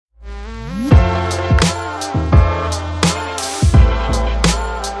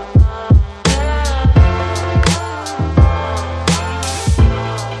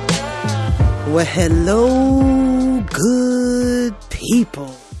Well, hello, good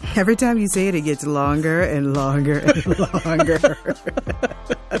people. Every time you say it, it gets longer and longer and longer.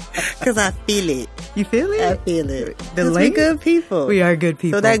 Because I feel it. You feel it? I feel it. The We're length? good people. We are good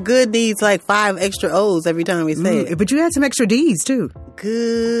people. So that good needs like 5 extra O's every time we say it. But you had some extra D's, too.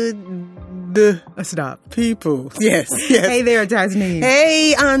 Good Stop. people. Yes. Yes. Hey there, Tasneem.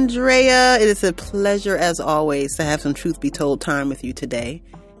 Hey, Andrea. It is a pleasure, as always, to have some Truth Be Told time with you today.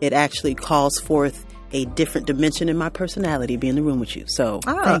 It actually calls forth a different dimension in my personality, be in the room with you. So,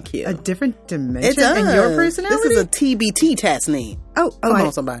 thank you. A different dimension It does. in your personality? This is a TBT Tasneem. Come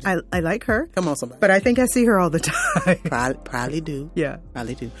on, somebody. I like her. Come on, somebody. But I think I see her all the time. Probably do. Yeah.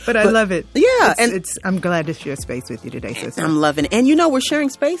 Probably do. But I love it. Yeah. I'm glad to share space with you today, sister. I'm loving it. And you know, we're sharing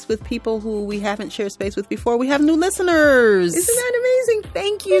space with people who we haven't shared space with before. We have new listeners. Isn't that amazing?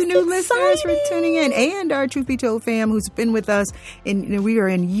 Thank you, new listeners, for tuning in. And our Truth Be Told fam who's been with us. We are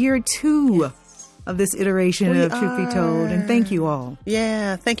in year 2 of this iteration of Truth Be Told. And thank you all.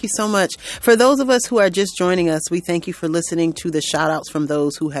 Yeah, thank you so much. For those of us who are just joining us, we thank you for listening to the shout outs from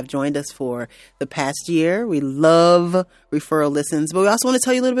those who have joined us for the past year. We love referral listens, but we also want to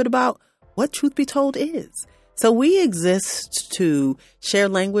tell you a little bit about what Truth Be Told is. So we exist to share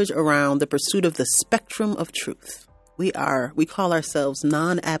language around the pursuit of the spectrum of truth. We call ourselves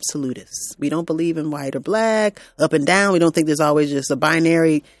non-absolutists. We don't believe in white or black, up and down. We don't think there's always just a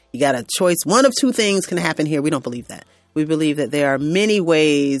binary. You got a choice. One of 2 things can happen here. We don't believe that. We believe that there are many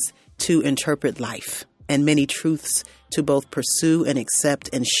ways to interpret life and many truths to both pursue and accept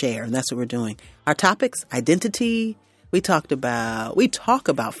and share. And that's what we're doing. Our topics, identity. We talk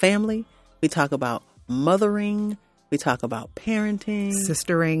about family. We talk about mothering. We talk about parenting.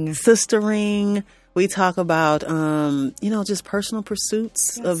 Sistering. We talk about, just personal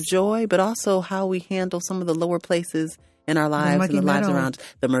pursuits of joy, but also how we handle some of the lower places in our lives and the lives around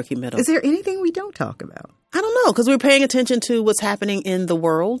the murky middle. Is there anything we don't talk about? I don't know, because we're paying attention to what's happening in the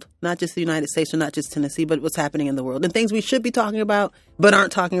world, not just the United States or not just Tennessee, but what's happening in the world and things we should be talking about, but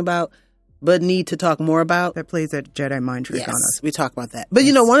aren't talking about, but need to talk more about. That plays that Jedi mind trick on us. We talk about that. But,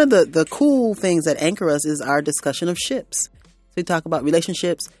 one of the cool things that anchor us is our discussion of ships. So we talk about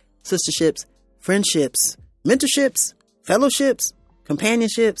relationships, sisterships, friendships, mentorships, fellowships,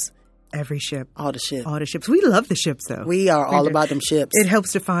 companionships. Every ship. All the ships. We love the ships, though. We are all about them ships. It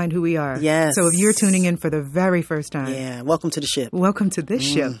helps to find who we are. Yes. So if you're tuning in for the very first time. Yeah. Welcome to the ship. Welcome to this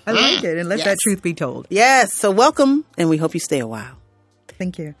ship. I like it. And let that truth be told. Yes. So welcome. And we hope you stay a while.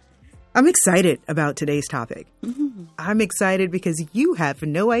 Thank you. I'm excited about today's topic. Mm-hmm. I'm excited because you have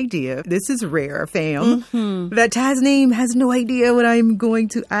no idea. This is rare, fam. Mm-hmm. That Tasneem has no idea what I'm going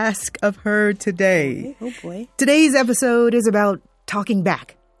to ask of her today. Oh, boy. Today's episode is about talking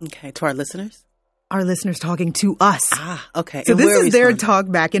back. Okay. To our listeners? Our listeners talking to us. Okay. So this is their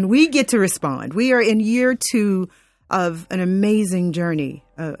talk back, and we get to respond. We are in year 2 of an amazing journey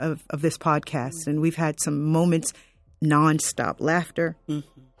of this podcast, and we've had some moments, nonstop laughter,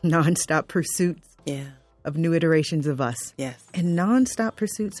 nonstop pursuits of new iterations of us. Yes. And nonstop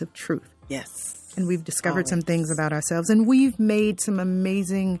pursuits of truth. Yes. And we've discovered some things about ourselves, and we've made some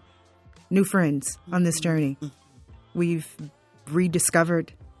amazing new friends on this journey. We've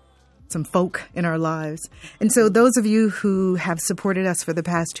rediscovered some folk in our lives. And so those of you who have supported us for the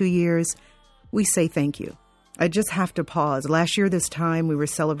past 2 years, we say thank you. I just have to pause. Last year, this time, we were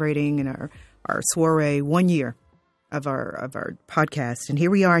celebrating in our soiree 1 year of our podcast. And here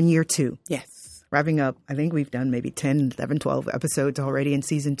we are in year 2. Yes. Wrapping up. I think we've done maybe 10, 11, 12 episodes already in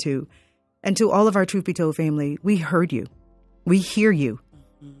season 2. And to all of our Truth Be Told family, we heard you. We hear you.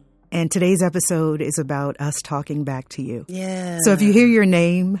 And today's episode is about us talking back to you. Yeah. So if you hear your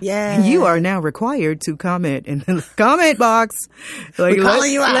name, you are now required to comment in the comment box. We're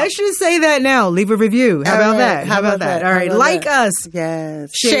calling you out. Let's just say that now. Leave a review. How about that? How about that? All right. Like us. Yes.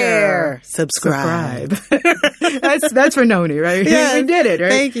 Share. Subscribe. That's for Noni, right? Yes. We did it, right?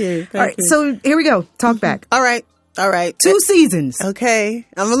 Thank you. All right. So here we go. Talk back. All right. 2 seasons. Okay.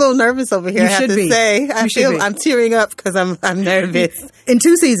 I'm a little nervous over here. You I have should to be. say. I'm tearing up because I'm nervous. In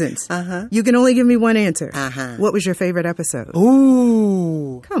 2 seasons. You can only give me one answer. What was your favorite episode?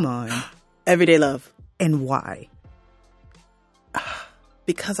 Ooh. Come on. Everyday Love. And why?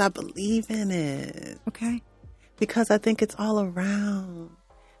 Because I believe in it. Okay. Because I think it's all around.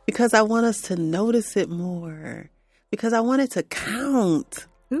 Because I want us to notice it more. Because I want it to count.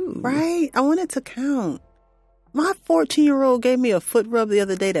 Ooh. Right? I want it to count. My 14-year-old gave me a foot rub the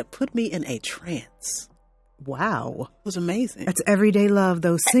other day that put me in a trance. Wow. It was amazing. That's everyday love,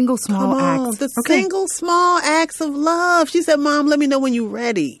 those single small acts. The single small acts of love. She said, Mom, let me know when you're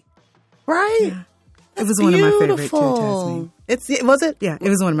ready. Right? Yeah. It was one of my favorite too, Tasneem. Was it? Yeah, it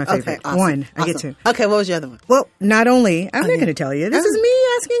was one of my favorite. Okay, awesome. One. I Awesome. get two. Okay, what was your other one? Well, not only, I'm not going to tell you. This is me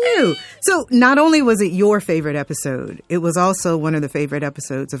asking you. So not only was it your favorite episode, it was also one of the favorite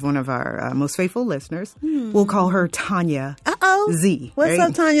episodes of one of our most faithful listeners. We'll call her Tanya Z. What's right?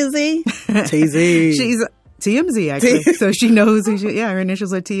 up, Tanya Z? TZ. She's TMZ, actually. So she knows who she, her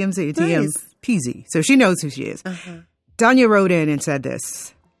initials are TMZ, Nice. TMPZ. So she knows who she is. Tanya wrote in and said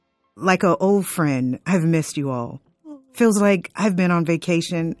this: like an old friend, I've missed you all. Feels like I've been on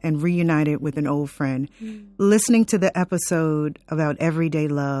vacation and reunited with an old friend. Listening to the episode about everyday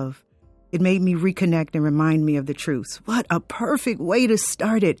love, it made me reconnect and remind me of the truth. What a perfect way to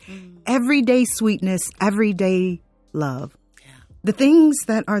start it. Everyday sweetness, everyday love. The things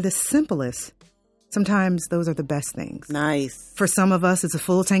that are the simplest, sometimes those are the best things. Nice. For some of us, it's a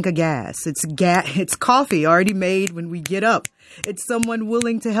full tank of gas. It's coffee already made when we get up. It's someone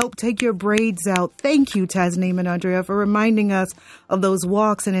willing to help take your braids out. Thank you, Tasneem and Andrea, for reminding us of those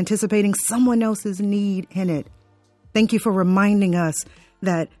walks and anticipating someone else's need in it. Thank you for reminding us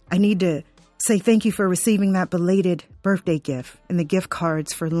that I need to say thank you for receiving that belated birthday gift and the gift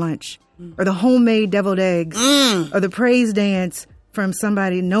cards for lunch or the homemade deviled eggs or the praise dance from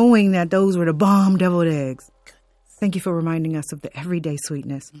somebody knowing that those were the bomb deviled eggs. Thank you for reminding us of the everyday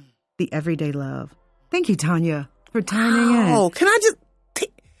sweetness, the everyday love. Thank you, Tanya, for tuning in. Oh, can I just...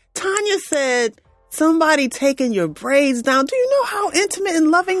 Tanya said somebody taking your braids down. Do you know how intimate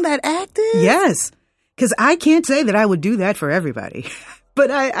and loving that act is? Yes, because I can't say that I would do that for everybody. But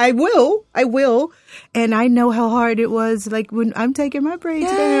I will. And I know how hard it was, like when I'm taking my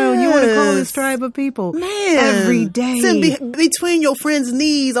braids down. You want to call this tribe of people. Man. Every day. Sitting between your friend's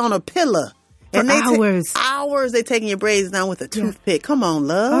knees on a pillow. For hours. Hours they taking your braids down with a toothpick. Come on,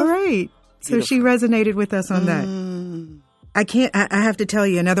 love. All right. So she resonated with us on that. I have to tell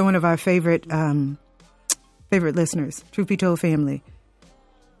you, another one of our favorite listeners, Truth Be Told family.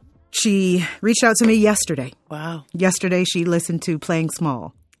 She reached out to me yesterday. Wow. Yesterday, she listened to Playing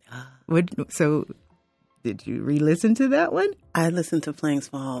Small. So, did you re-listen to that one? I listened to Playing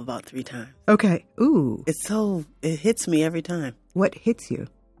Small about 3 times. Okay. Ooh. It hits me every time. What hits you?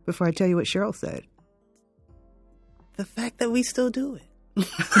 Before I tell you what Cheryl said. The fact that we still do it.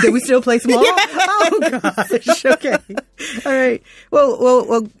 Did we still play small? Yeah. Oh, gosh. Okay. All right.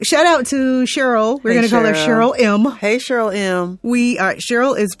 Well, shout out to Cheryl. We're going to call her Cheryl M. Hey, Cheryl M.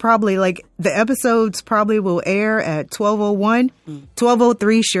 Cheryl is probably the episodes probably will air at 12:01.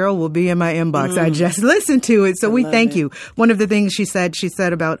 12:03, Cheryl will be in my inbox. I just listened to it. So we thank you. One of the things she said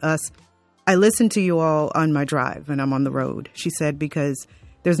about us, I listen to you all on my drive when I'm on the road. She said, because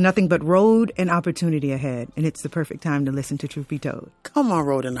there's nothing but road and opportunity ahead, and it's the perfect time to listen to Truth Be Told. Come on,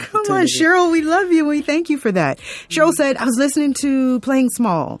 road and opportunity. Come on, Cheryl, we love you. We thank you for that. Cheryl said, I was listening to Playing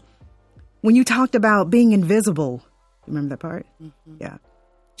Small when you talked about being invisible. Remember that part? Yeah.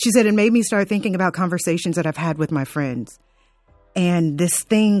 She said, it made me start thinking about conversations that I've had with my friends and this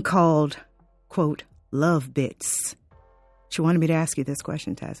thing called, quote, love bits. She wanted me to ask you this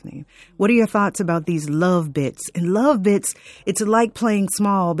question, Tasneem. What are your thoughts about these love bits? And love bits, it's like playing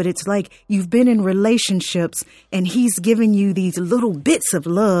small, but it's like you've been in relationships and he's giving you these little bits of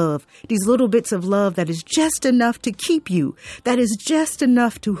love that is just enough to keep you, that is just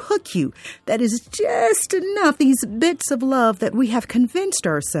enough to hook you, that is just enough, these bits of love that we have convinced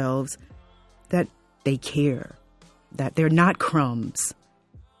ourselves that they care, that they're not crumbs.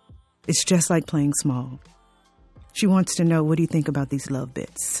 It's just like playing small. She wants to know, what do you think about these love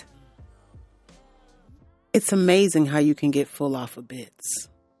bits? It's amazing how you can get full off of bits.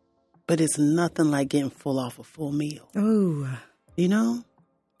 But it's nothing like getting full off a full meal. Oh. You know?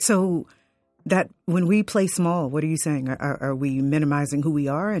 So that when we play small, what are you saying? Are we minimizing who we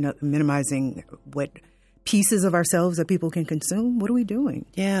are and minimizing what pieces of ourselves that people can consume? What are we doing?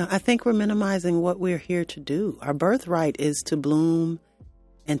 Yeah, I think we're minimizing what we're here to do. Our birthright is to bloom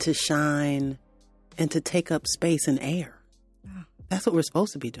and to shine and to take up space and air. Yeah. That's what we're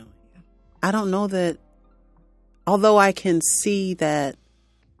supposed to be doing. Yeah. I don't know that, although I can see that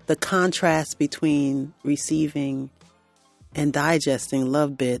the contrast between receiving and digesting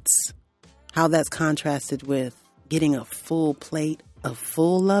love bits, how that's contrasted with getting a full plate of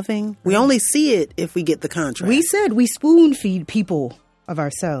full loving. We only see it if we get the contrast. We said we spoon feed people of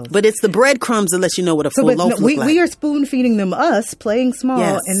ourselves. But it's the breadcrumbs that let you know what a full loaf looks like. We are spoon feeding them us, playing small,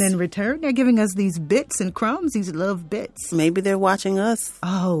 and then in return they're giving us these bits and crumbs, these love bits. Maybe they're watching us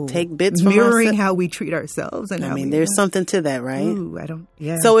take bits from mirroring how we treat ourselves. And there's something to that, right? Ooh,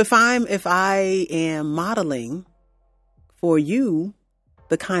 So if I am modeling for you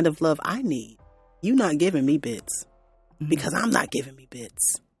the kind of love I need, you not giving me bits because I'm not giving me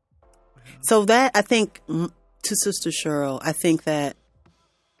bits. So that, I think, to Sister Cheryl, I think that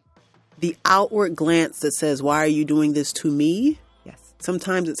the outward glance that says, why are you doing this to me? Yes.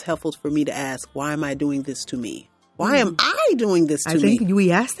 Sometimes it's helpful for me to ask, why am I doing this to me? Why am I doing this to me? I think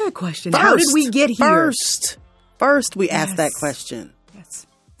we asked that question. How did we get here? First, we asked that question. Yes.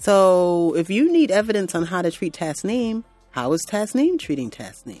 So if you need evidence on how to treat Tasneem, how is Tasneem treating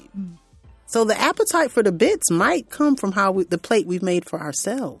Tasneem? So the appetite for the bits might come from the plate we've made for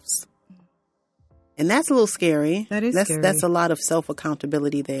ourselves. And that's a little scary. That is scary. That's a lot of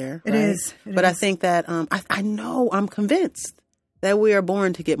self-accountability there. It is. But I think that I'm convinced that we are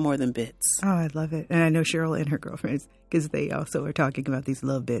born to get more than bits. Oh, I love it. And I know Cheryl and her girlfriends, because they also are talking about these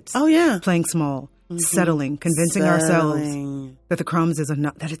love bits. Oh, yeah. Playing small, settling, convincing ourselves that the crumbs is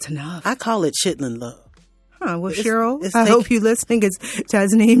enough, that it's enough. I call it chitlin love. Huh, well, Cheryl, I hope you listening, because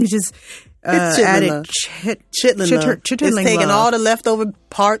Tasneem just added chitlin love. It's taking all the leftover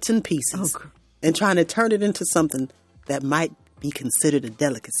parts and pieces and trying to turn it into something that might be considered a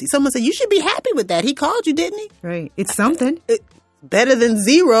delicacy. Someone said, you should be happy with that. He called you, didn't he? Right. It's something. Better than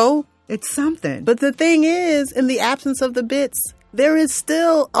zero. It's something. But the thing is, in the absence of the bits, there is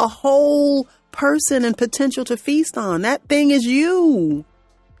still a whole person and potential to feast on. That thing is you.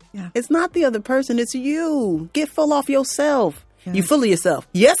 Yeah. It's not the other person. It's you. Get full off yourself. Yeah. You full of yourself.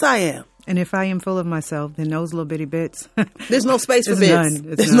 Yes, I am. And if I am full of myself, then those little bitty bits. There's no space for bits.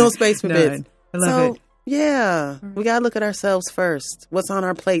 There's no space for bits. I love it. Yeah. We got to look at ourselves first. What's on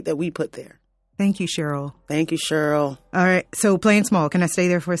our plate that we put there? Thank you, Cheryl. Thank you, Cheryl. All right. So playing small. Can I stay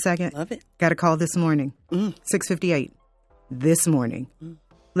there for a second? Love it. Got a call this morning. 6:58 this morning.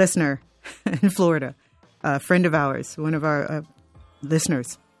 Listener in Florida. A friend of ours. One of our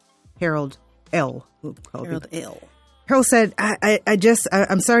listeners. Harold L. Harold L. Harold said,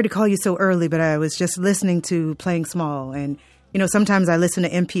 I'm sorry to call you so early, but I was just listening to Playing Small. And, sometimes I listen to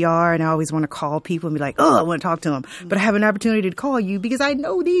NPR and I always want to call people and be like, I want to talk to them. But I have an opportunity to call you because I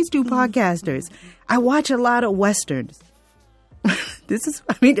know these two podcasters. I watch a lot of Westerns.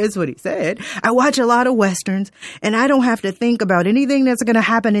 That's what he said. I watch a lot of Westerns and I don't have to think about anything that's going to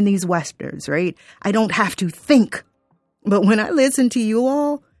happen in these Westerns, right? I don't have to think. But when I listen to you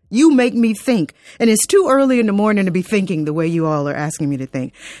all, you make me think. And it's too early in the morning to be thinking the way you all are asking me to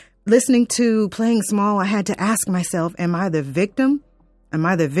think. Listening to Playing Small, I had to ask myself, am I the victim? Am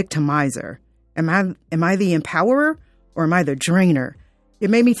I the victimizer? Am I the empowerer or am I the drainer?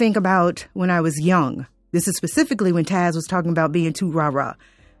 It made me think about when I was young. This is specifically when Taz was talking about being too rah-rah.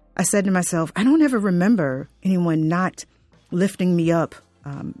 I said to myself, I don't ever remember anyone not lifting me up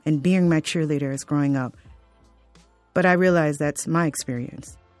and being my cheerleader as growing up. But I realized that's my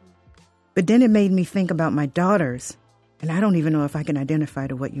experience. But then it made me think about my daughters. And I don't even know if I can identify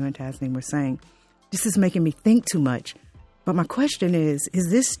to what you and Tasneem were saying. This is making me think too much. But my question is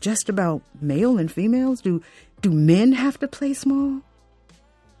this just about male and females? Do men have to play small?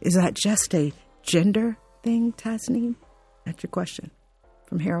 Is that just a gender thing, Tasneem? That's your question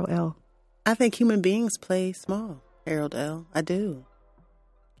from Harold L. I think human beings play small, Harold L. I do.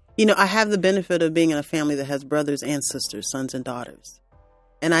 I have the benefit of being in a family that has brothers and sisters, sons and daughters.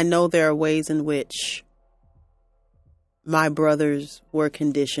 And I know there are ways in which my brothers were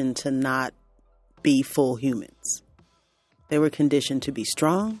conditioned to not be full humans. They were conditioned to be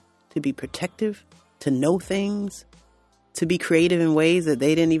strong, to be protective, to know things, to be creative in ways that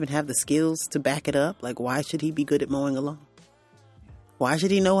they didn't even have the skills to back it up. Like, why should he be good at mowing a lawn? Why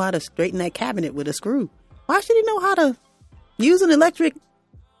should he know how to straighten that cabinet with a screw? Why should he know how to use an electric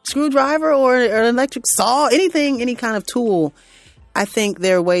screwdriver or an electric saw, anything, any kind of tool? I think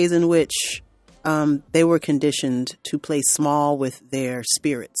there are ways in which they were conditioned to play small with their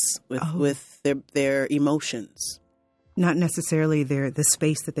spirits, with their emotions. Not necessarily the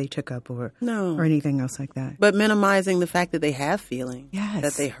space that they took up or anything else like that. But minimizing the fact that they have feelings, yes,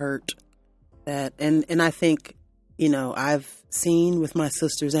 that they hurt. And I think, I've seen with my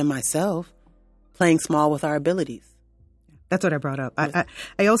sisters and myself playing small with our abilities. That's what I brought up.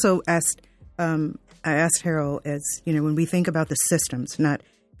 I also asked Harold, as when we think about the systems, not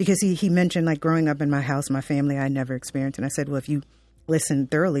because he mentioned like growing up in my house, my family, I never experienced. And I said, well, if you listen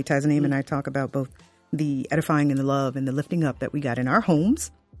thoroughly, Tasneem and I talk about both the edifying and the love and the lifting up that we got in our homes,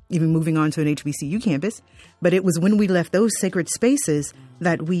 even moving on to an HBCU campus. But it was when we left those sacred spaces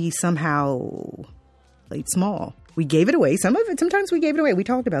that we somehow played small. We gave it away. Sometimes we gave it away. We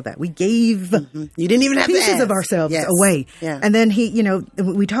talked about that. We gave You didn't even have pieces of ourselves away. Yeah. And then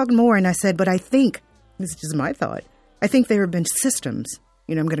we talked more and I said, but I think, this is just my thought, I think there have been systems.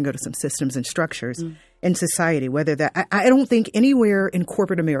 I'm going to go to some systems and structures in society, whether that, I don't think anywhere in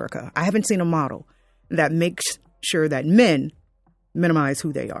corporate America, I haven't seen a model that makes sure that men minimize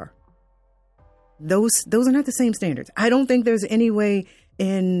who they are. those are not the same standards. I don't think there's any way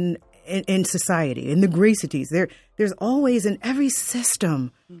in society, in the Gracities, there's always in every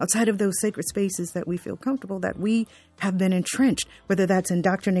system outside of those sacred spaces that we feel comfortable, that we have been entrenched, whether that's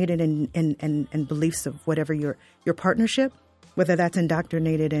indoctrinated in beliefs of whatever your partnership, whether that's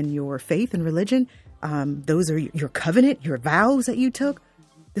indoctrinated in your faith and religion. Those are your covenant, your vows that you took.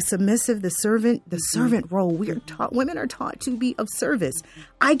 The submissive, the servant role. Women are taught to be of service.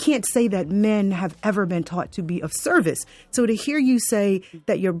 I can't say that men have ever been taught to be of service. So to hear you say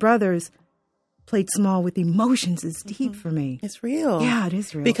that your brothers played small with emotions is deep for me. It's real. Yeah, it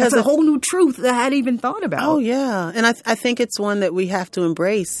is real. Because it's a whole new truth that I hadn't even thought about. Oh, yeah. And I think it's one that we have to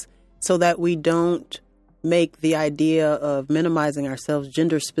embrace so that we don't make the idea of minimizing ourselves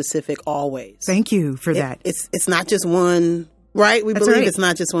gender specific always. Thank you for that. It's not just one. Right? We believe it's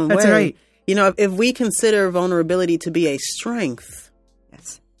not just one way. That's right. You know, if we consider vulnerability to be a strength,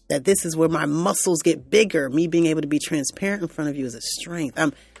 yes, that this is where my muscles get bigger, me being able to be transparent in front of you is a strength.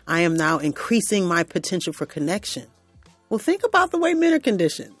 I am now increasing my potential for connection. Well, think about the way men are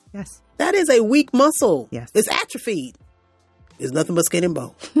conditioned. Yes. That is a weak muscle. Yes. It's atrophied. It's nothing but skin and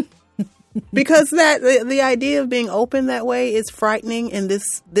bone. Because the idea of being open that way is frightening in this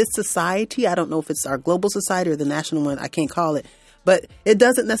society. I don't know if it's our global society or the national one. I can't call it. But it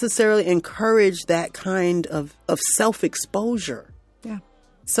doesn't necessarily encourage that kind of self-exposure. Yeah.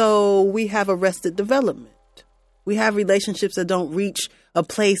 So we have arrested development. We have relationships that don't reach a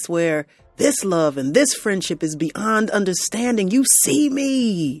place where this love and this friendship is beyond understanding. You see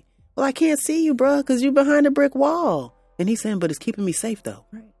me. Well, I can't see you, bro, because you're behind a brick wall. And he's saying, but it's keeping me safe, though.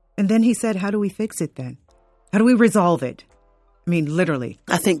 Right. And then he said, how do we fix it then? How do we resolve it? I mean, literally.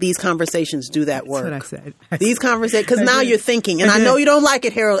 I think these conversations do that work. That's what I said. These conversations, because now you're thinking, and I know you don't like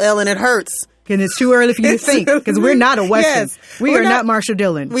it, Harold Ellen, it hurts. And it's too early for you to think, because we're not a Western. Yes. We are not Marsha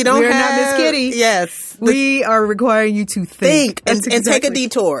Dillon. We are not Miss Kitty. Yes. We are requiring you to think. And take a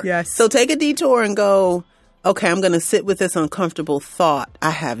detour. Yes. So take a detour and go, okay, I'm going to sit with this uncomfortable thought. I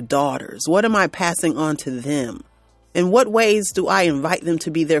have daughters. What am I passing on to them? In what ways do I invite them to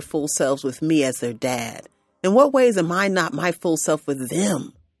be their full selves with me as their dad? In what ways am I not my full self with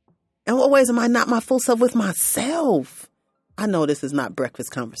them? In what ways am I not my full self with myself? I know this is not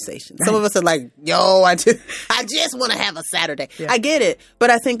breakfast conversation. Some of us are like, yo, I just want to have a Saturday. Yeah. I get it. But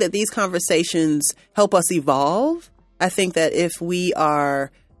I think that these conversations help us evolve. I think that if we are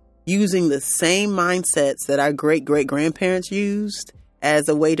using the same mindsets that our great-great-grandparents used as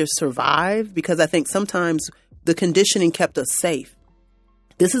a way to survive, because I think sometimes the conditioning kept us safe.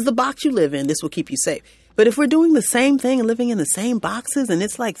 This is the box you live in. This will keep you safe. But if we're doing the same thing and living in the same boxes and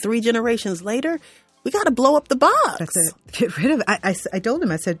it's like 3 generations later, we got to blow up the box. That's it. Get rid of it. I told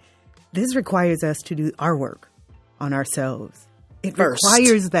him, I said, this requires us to do our work on ourselves. It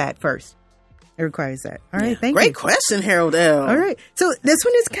requires that first. It requires that. All right. Yeah. Thank you. Great question, Harold L. All right. So this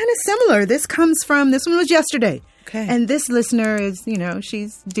one is kind of similar. This one was yesterday. Okay. And this listener is,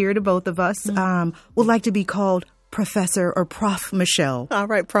 she's dear to both of us, would like to be called Professor or Prof Michelle. All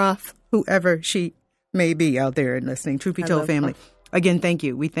right, Prof. Whoever she may be out there and listening. Truth Be Told family. Prof. Again, thank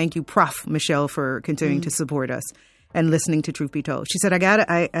you. We thank you, Prof Michelle, for continuing to support us and listening to Truth Be Told. She said,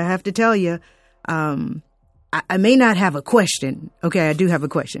 I have to tell you, I may not have a question. Okay, I do have a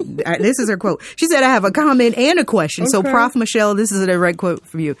question. This is her quote. She said, I have a comment and a question. Okay. So, Prof Michelle, this is a direct quote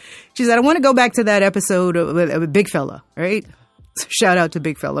from you. She said, I want to go back to that episode with Big Fella, right? Shout out to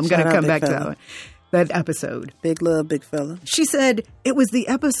Big Fella. I'm going to come back to that one. That episode. Big love, Big Fella. She said it was the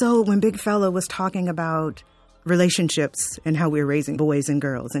episode when Big Fella was talking about relationships and how we're raising boys and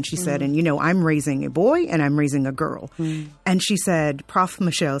girls. And she said, and I'm raising a boy and I'm raising a girl. And she said, Prof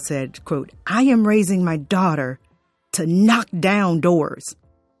Michelle said, quote, I am raising my daughter to knock down doors,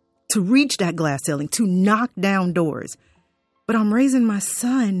 to reach that glass ceiling, to knock down doors. But I'm raising my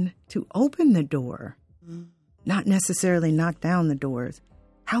son to open the door, not necessarily knock down the doors.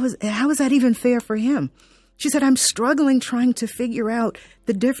 How is that even fair for him? She said, I'm struggling trying to figure out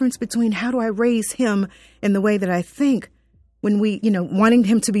the difference between how do I raise him in the way that I think when we, wanting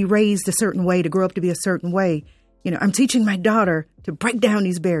him to be raised a certain way, to grow up to be a certain way. I'm teaching my daughter to break down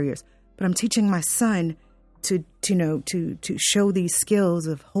these barriers, but I'm teaching my son to show these skills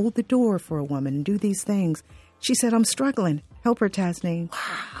of hold the door for a woman and do these things. She said, I'm struggling. Help her, Tasneem. Wow.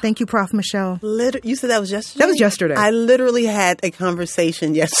 Thank you, Prof Michelle. You said that was yesterday? That was yesterday. I literally had a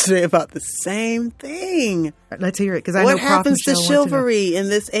conversation yesterday about the same thing. Let's hear it, because I know Prof Michelle. What happens to chivalry in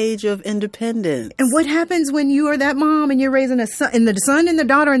this age of independence? And what happens when you are that mom and you're raising a son and the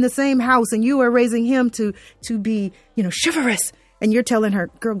daughter in the same house and you are raising him to be, chivalrous And you're telling her,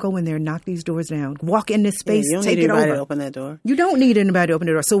 girl, go in there, knock these doors down, walk in this space, you don't take need it anybody over. to open that door. You don't need anybody to open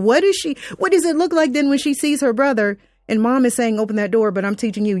the door. So what does it look like then when she sees her brother and mom is saying, open that door, but I'm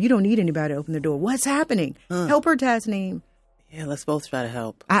teaching you don't need anybody to open the door. What's happening? Help her, Tasneem. Yeah, let's both try to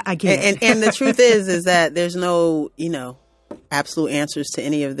help. I get it. And the truth is that there's no, absolute answers to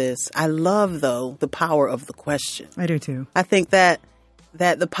any of this. I love, though, the power of the question. I do too. I think that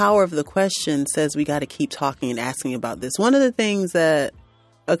the power of the question says we got to keep talking and asking about this. One of the things that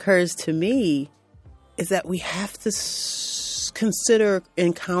occurs to me is that we have to consider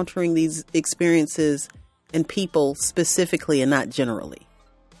encountering these experiences in people specifically and not generally.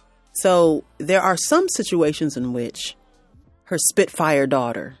 So there are some situations in which her Spitfire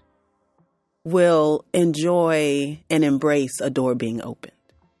daughter will enjoy and embrace a door being opened.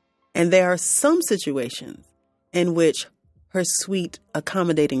 And there are some situations in which her sweet,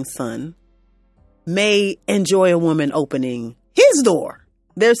 accommodating son may enjoy a woman opening his door.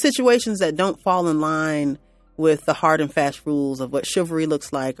 There are situations that don't fall in line with the hard and fast rules of what chivalry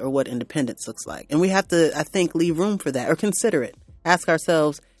looks like or what independence looks like. And we have to, I think, leave room for that or consider it. Ask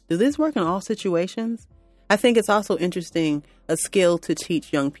ourselves, does this work in all situations? I think it's also interesting, a skill to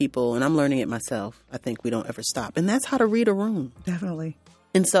teach young people, and I'm learning it myself. I think we don't ever stop. And that's how to read a room. Definitely.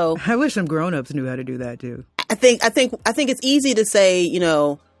 And so I wish some grown-ups knew how to do that too. I think it's easy to say,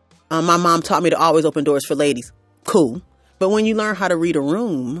 my mom taught me to always open doors for ladies. Cool. But when you learn how to read a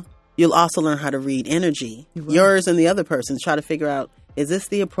room, you'll also learn how to read energy, yours and the other person's. Try to figure out, is this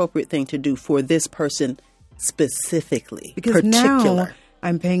the appropriate thing to do for this person specifically? Because now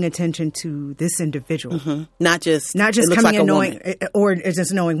I'm paying attention to this individual. Mm-hmm. Not just coming like in knowing, or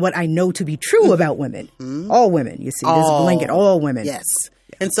just knowing what I know to be true about women. Mm-hmm. All women, you see, this blanket, all women. Yes.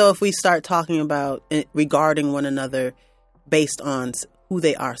 And so if we start talking about regarding one another based on who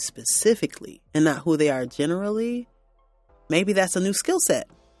they are specifically and not who they are generally, maybe that's a new skill set.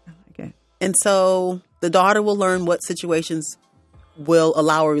 Okay. And so the daughter will learn what situations will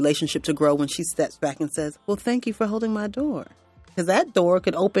allow a relationship to grow when she steps back and says, well, thank you for holding my door. Because that door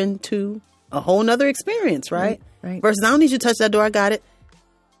could open to a whole nother experience, right? Right. Versus, I don't need you to touch that door. I got it.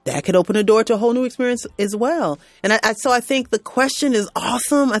 That could open a door to a whole new experience as well. And so I think the question is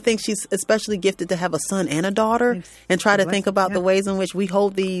awesome. I think she's especially gifted to have a son and a daughter and try to think about the ways in which we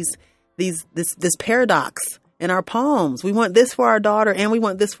hold this paradox in our palms. We want this for our daughter and we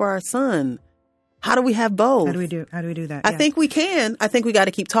want this for our son. How do we have both? How do we do that? I think we can. I think we got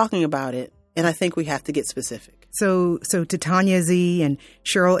to keep talking about it. And I think we have to get specific. So to Tanya Z and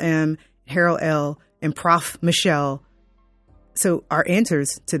Cheryl M, Harold L, and Prof Michelle, so our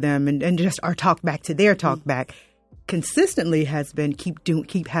answers to them and just our talk back to their talk back consistently has been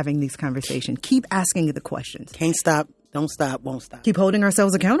keep having these conversations, keep asking the questions. Can't stop, don't stop, won't stop. Keep holding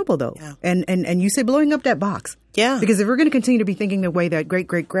ourselves accountable though. Yeah. And you said blowing up that box. Yeah. Because if we're going to continue to be thinking the way that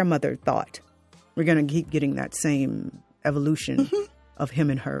great-great-grandmother thought, we're going to keep getting that same evolution of him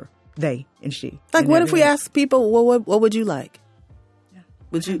and her. They and she. Like, and what if we ask people, well, what would you like? Yeah.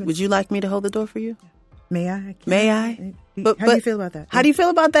 Would you like me to hold the door for you? May I? May I? How do you feel about that? How do you feel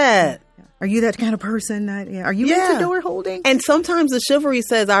about that? Yeah. Are you that kind of person? Are you into door holding? And sometimes the chivalry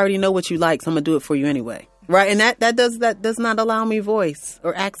says, I already know what you like, so I'm going to do it for you anyway. Right? And that does not allow me voice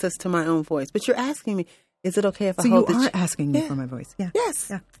or access to my own voice. But you're asking me, is it okay if I hold the chair? So you are asking me for my voice. Yeah. Yes.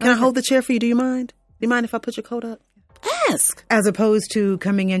 Yeah. Can I hold the chair for you? Do you mind? Do you mind if I put your coat up? Ask. As opposed to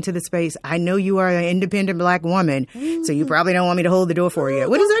coming into the space, I know you are an independent black woman, so you probably don't want me to hold the door for you.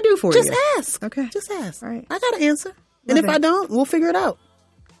 What does that do for you? Just ask. Okay. Just ask. All right. I got an answer. And if I don't, we'll figure it out.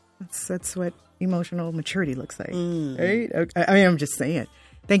 That's what emotional maturity looks like. Right? Okay. I mean, I'm just saying.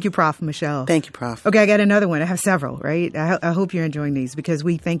 Thank you, Prof. Michelle. Thank you, Prof. Okay, I got another one. I have several, right? I hope you're enjoying these because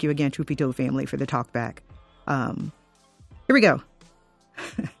we thank you again, Truth Be Told family, for the talk back. Here we go.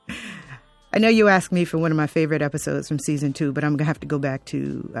 I know you asked me for one of my favorite episodes from season 2, but I'm going to have to go back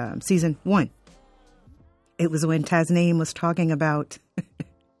to season 1. It was when Tasneem was talking about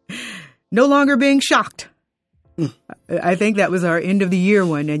no longer being shocked. I think that was our end of the year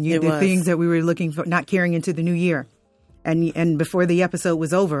one, and the things that we were looking for, not carrying into the new year. And before the episode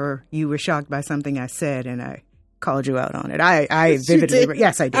was over, you were shocked by something I said, and I called you out on it. I vividly,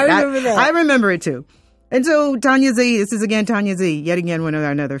 yes, I did. I remember that. I remember it too. And so Tanya Z, this is again Tanya Z, yet again one of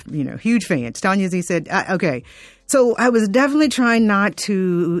our another huge fans. Tanya Z said, okay, so I was definitely trying not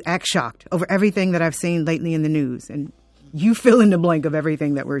to act shocked over everything that I've seen lately in the news, and you fill in the blank of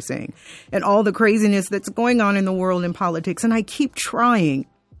everything that we're seeing and all the craziness that's going on in the world and politics. And I keep trying.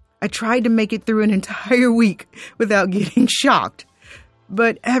 I tried to make it through an entire week without getting shocked.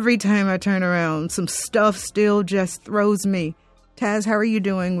 But every time I turn around, some stuff still just throws me. Taz, how are you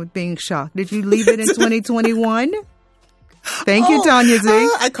doing with being shocked? Did you leave it in 2021? Thank you, Tanya Z.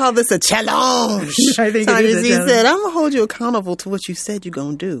 I call this a challenge. I think Tanya it is a Z challenge. said, I'm going to hold you accountable to what you said you're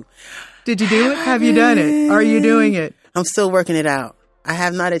going to do. Did you do it? Have you done it? Are you doing it? I'm still working it out. I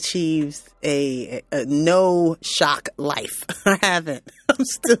have not achieved a no shock life. I haven't. I'm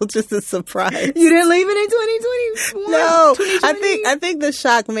still just a surprise. You didn't leave it in 2021? No, 2020? I think the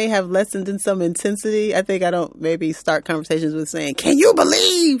shock may have lessened in some intensity. I think I don't maybe start conversations with saying, "Can you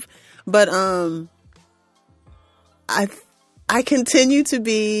believe?" But I continue to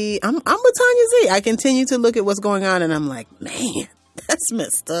be. I'm with Tanya Z. I continue to look at what's going on, and I'm like, man, that's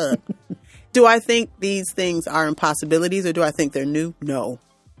messed up. Do I think these things are impossibilities, or do I think they're new? No.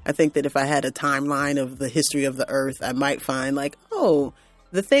 I think that if I had a timeline of the history of the earth, I might find like, oh,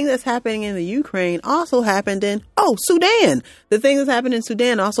 the thing that's happening in the Ukraine also happened in, Sudan. The thing that's happened in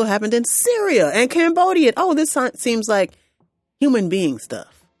Sudan also happened in Syria and Cambodia. Oh, this seems like human being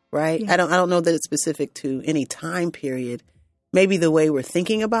stuff, right? Yeah. I don't know that it's specific to any time period. Maybe the way we're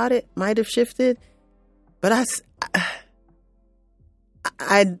thinking about it might have shifted, but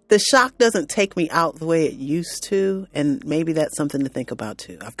the shock doesn't take me out the way it used to, and maybe that's something to think about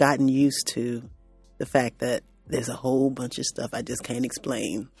too. I've gotten used to the fact that there's a whole bunch of stuff I just can't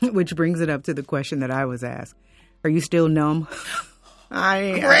explain. Which brings it up to the question that I was asked. Are you still numb?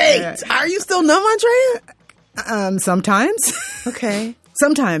 Great. Are you still numb, Andrea? Sometimes. Okay.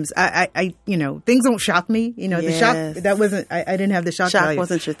 Sometimes I things don't shock me. The shock, that wasn't, I didn't have the shock value.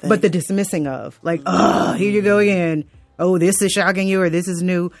 Wasn't your thing. But the dismissing of, like, here you go again. Oh, this is shocking you, or this is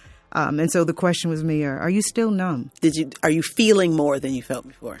new. And so the question was me, are you still numb? Are you feeling more than you felt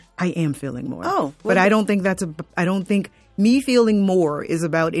before? I am feeling more. Oh. Well, but I don't think me feeling more is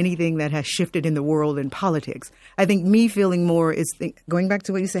about anything that has shifted in the world and politics. I think me feeling more is going back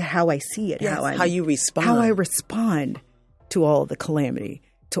to what you said, how I see it. Yes, how you respond. How I respond to all the calamity,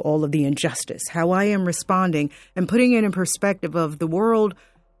 to all of the injustice, how I am responding and putting it in perspective of the world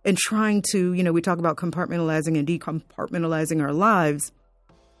and trying to, we talk about compartmentalizing and decompartmentalizing our lives.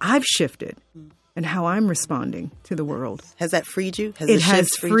 I've shifted in how I'm responding to the world. Has that freed you? It has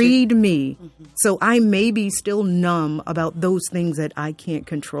freed me. Mm-hmm. So I may be still numb about those things that I can't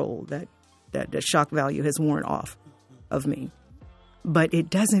control, that the shock value has worn off of me. But it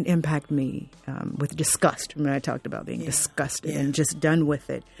doesn't impact me with disgust. When I talked about being disgusted and just done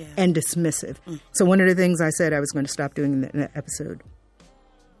with it and dismissive. So one of the things I said I was going to stop doing in the episode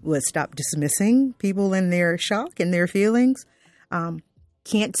was stop dismissing people in their shock and their feelings.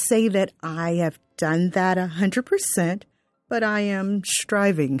 Can't say that I have done that 100%, but I am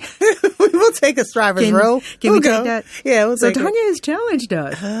striving. We'll take a striver's roll. Can we take that? Yeah, we'll take it. So Tanya has challenged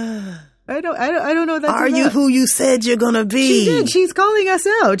us. I don't know. Are you who you said you're gonna be? She did. She's calling us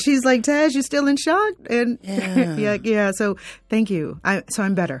out. She's like, Taz, you're still in shock, and yeah. So thank you.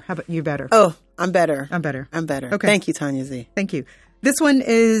 I'm better. How about you? Better? Oh, I'm better. I'm better. Okay. Thank you, Tanya Z. Thank you. This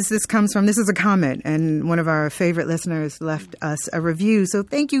is a comment, and one of our favorite listeners left us a review. So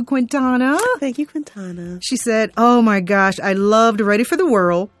thank you, Quintana. Thank you, Quintana. She said, "Oh my gosh, I loved Ready for the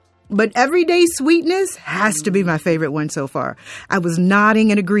World. But Everyday Sweetness has to be my favorite one so far. I was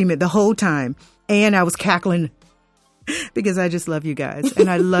nodding in agreement the whole time, and I was cackling because I just love you guys, and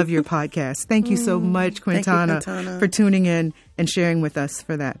I love your podcast. Thank you so much, Quintana, for tuning in and sharing with us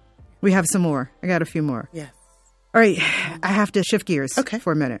for that. We have some more. I got a few more. Yes. All right. I have to shift gears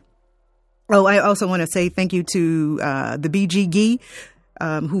for a minute. Oh, I also want to say thank you to the BG Gee,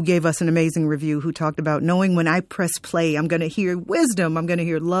 who gave us an amazing review, who talked about knowing when I press play, I'm going to hear wisdom, I'm going to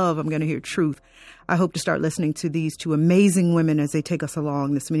hear love, I'm going to hear truth. I hope to start listening to these two amazing women as they take us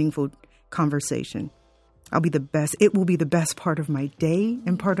along this meaningful conversation. I'll be the best. It will be the best part of my day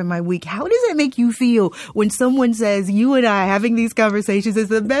and part of my week. How does it make you feel when someone says you and I having these conversations is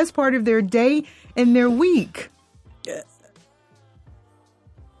the best part of their day and their week? Yes.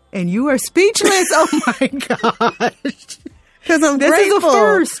 And you are speechless. Oh my gosh. Because I'm grateful. This is a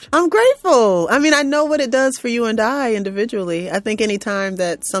first. I'm grateful. I mean, I know what it does for you and I individually. I think any time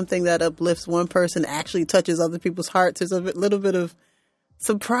that something that uplifts one person actually touches other people's hearts, there's a little bit of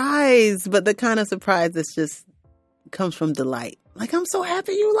surprise, but the kind of surprise that just comes from delight. Like, I'm so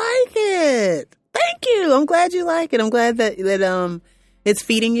happy you like it. Thank you. I'm glad you like it. I'm glad that it's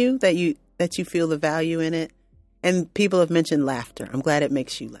feeding you, that you feel the value in it. And people have mentioned laughter. I'm glad it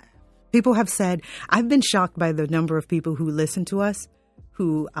makes you laugh. People have said, I've been shocked by the number of people who listen to us,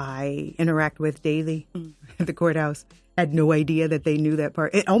 who I interact with daily at the courthouse. I had no idea that they knew that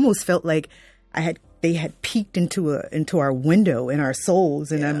part. It almost felt like they had peeked into our window in our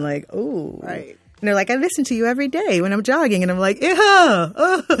souls. And I'm like, oh, right. And they're like, I listen to you every day when I'm jogging. And I'm like,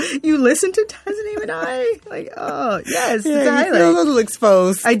 you listen to Tasneem and I? Like, oh, yes, it's a highlight. You feel a little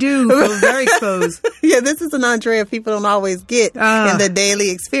exposed. I do feel very exposed. Yeah, this is an Andrea people don't always get in the daily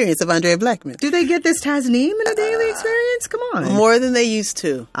experience of Andrea Blackman. Do they get this Tasneem in a daily experience? Come on. More than they used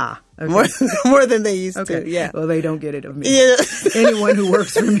to. Okay. More than they used to, yeah. Well, they don't get it of me. Yeah. Anyone who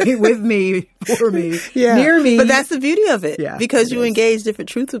works for me, with me, for me, yeah. near me. But that's the beauty of it. Yeah, because you engage different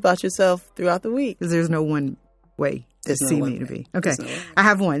truths about yourself throughout the week. Because there's no one way to see me to be. Okay. No I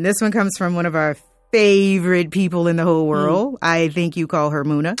have one. This one comes from one of our favorite people in the whole world. I think you call her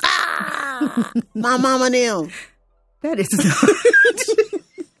Muna. My mama them. That is not...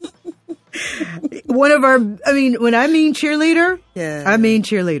 One of our, when I mean cheerleader, I mean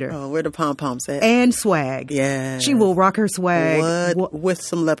cheerleader. Oh, where the pom-poms at? And swag. Yeah. She will rock her swag. With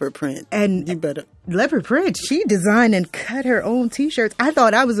some leopard print. And you better. Leopard print. She designed and cut her own T-shirts. I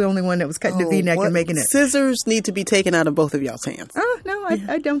thought I was the only one that was cutting the V-neck and making it. Scissors need to be taken out of both of y'all's hands. Oh, no,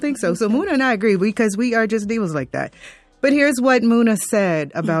 I don't think so. So Muna and I agree because we are just divas like that. But here's what Muna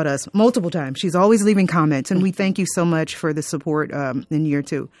said about us multiple times. She's always leaving comments, and we thank you so much for the support in year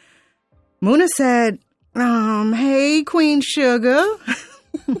 2. Muna said, hey, Queen Sugar.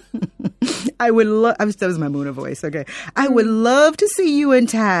 That was my Muna voice. Okay. I would love to see you and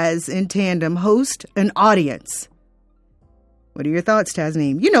Taz in tandem host an audience. What are your thoughts,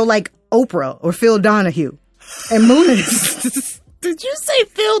 Tasneem? Like Oprah or Phil Donahue. And Muna... Did you say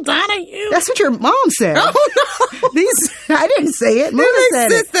Phil Donahue? That's what your mom said. Oh, no. I didn't say it. Muna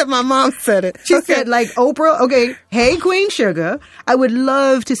said it. That my mom said it. She said, like, Oprah, okay, hey, Queen Sugar, I would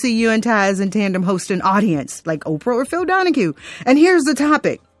love to see you and Taz in tandem host an audience, like Oprah or Phil Donahue. And here's the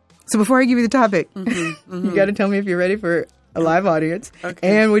topic. So before I give you the topic, you got to tell me if you're ready for a live audience.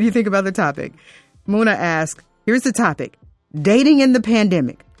 Okay. And what do you think about the topic? Muna asked, here's the topic. Dating in the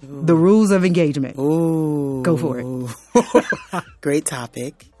pandemic. Ooh. The rules of engagement. Ooh. Go for it. Great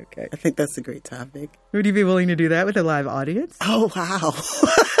topic. Okay. I think that's a great topic. Would you be willing to do that with a live audience? Oh, wow.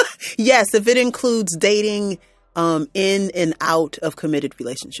 Yes, if it includes dating in and out of committed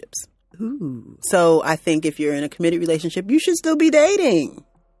relationships. Ooh. So I think if you're in a committed relationship, you should still be dating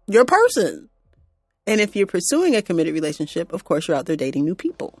your person. And if you're pursuing a committed relationship, of course, you're out there dating new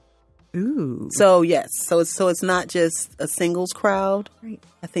people. Ooh. So yes, so it's not just a singles crowd. Right.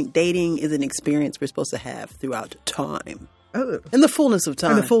 I think dating is an experience we're supposed to have throughout time. Oh. In the fullness of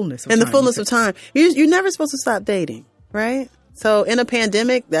time. In the fullness of time. You're never supposed to stop dating, right? So in a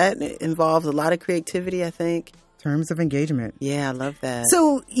pandemic, that involves a lot of creativity, I think. Terms of engagement. Yeah, I love that.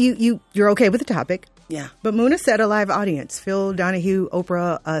 So you're okay with the topic. Yeah. But Muna said a live audience. Phil Donahue,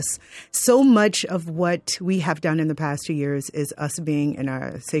 Oprah, us. So much of what we have done in the past 2 years is us being in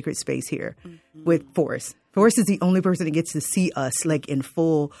our sacred space here with Forrest. Forrest is the only person that gets to see us like in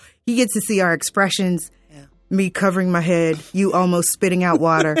full. He gets to see our expressions. Yeah. Me covering my head, you almost spitting out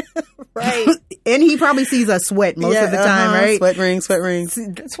water. Right. And he probably sees us sweat most of the time, right? Sweat rings.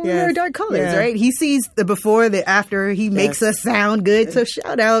 That's why we wear dark colors, right? He sees the before, the after. He makes us sound good. So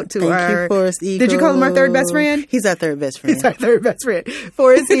shout out to our... Forrest Eagle. Did you call him our third best friend? He's our third best friend. He's our third best friend.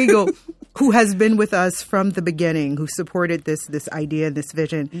 Forrest Eagle, who has been with us from the beginning, who supported this idea, this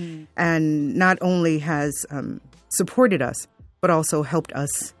vision, and not only has supported us, but also helped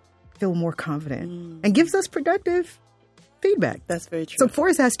us feel more confident and gives us productive feedback. That's very true. So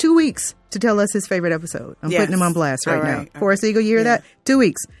Forrest has 2 weeks to tell us his favorite episode. I'm putting him on blast right now. Forrest Eagle, you hear that? 2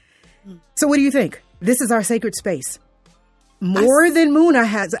 weeks. So what do you think? This is our sacred space. More than Muna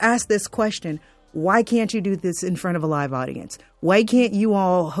has asked this question. Why can't you do this in front of a live audience? Why can't you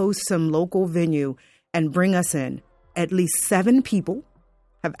all host some local venue and bring us in? At least 7 people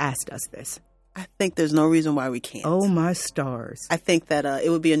have asked us this. I think there's no reason why we can't. Oh, my stars. I think that it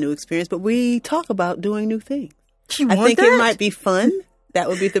would be a new experience, but we talk about doing new things. I think it might be fun. That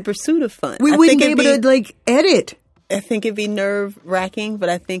would be the pursuit of fun. We wouldn't be able to, edit. I think it'd be nerve-wracking, but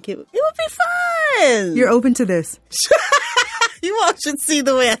I think it would be fun. You're open to this. You all should see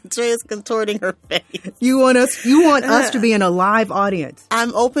the way Andrea's contorting her face. You want us to be in a live audience.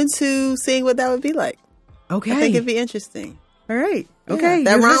 I'm open to seeing what that would be like. Okay. I think it'd be interesting. All right. Okay. Yeah,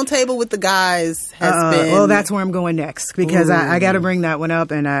 that round table with the guys has been... Well, that's where I'm going next because I got to bring that one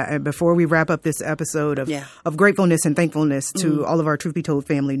up. And before we wrap up this episode of gratefulness and thankfulness to all of our Truth Be Told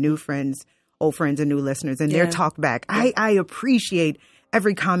family, new friends, old friends, and new listeners, and their talk back. Yeah. I appreciate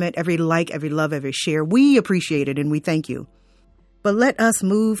every comment, every like, every love, every share. We appreciate it and we thank you. But let us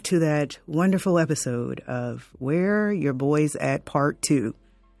move to that wonderful episode of Where Your Boys At Part 2.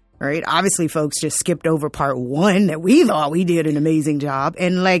 right? Obviously, folks just skipped over part 1 that we thought we did an amazing job.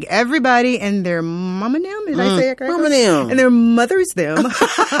 And like everybody and their mama them, did I say it correctly? Mama them. And their mothers them.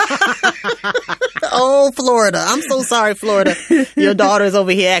 Oh, Florida. I'm so sorry, Florida. Your daughter's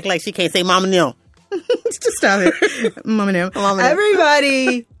over here acting like she can't say mama them. Just stop it. Mama them. Mama them.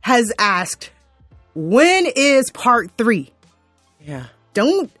 Everybody has asked, when is part 3? Yeah.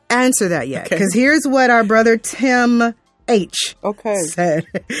 Don't answer that yet, because here's what our brother Tim H. said.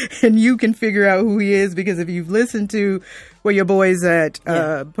 And you can figure out who he is, because if you've listened to Where Your Boys At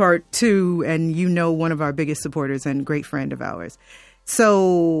part 2, and you know one of our biggest supporters and great friend of ours.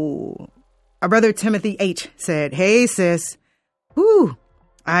 So our brother Timothy H. said, "Hey sis, whoo,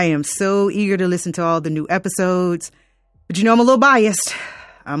 I am so eager to listen to all the new episodes, but you know I'm a little biased.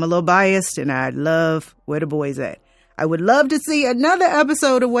 And I love Where the Boys At. I would love to see another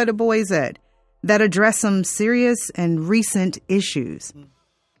episode of Where the Boys At that address some serious and recent issues.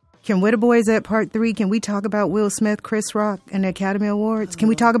 Can Where the Boys At part 3, can we talk about Will Smith, Chris Rock, and the Academy Awards? Can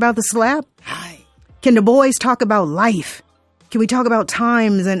we talk about the slap? Hi. Can the boys talk about life? Can we talk about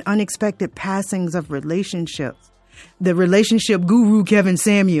times and unexpected passings of relationships? The relationship guru, Kevin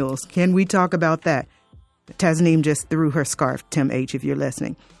Samuels. Can we talk about that?" Tasneem just threw her scarf, Tim H., if you're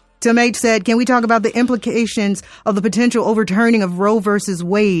listening. Tim H. said, "Can we talk about the implications of the potential overturning of Roe versus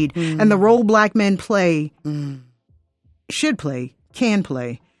Wade and the role black men play, should play, can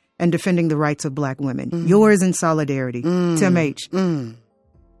play, and defending the rights of black women? Yours in solidarity, Tim H."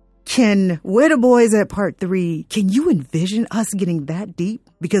 Can Where the Boys At part 3, can you envision us getting that deep?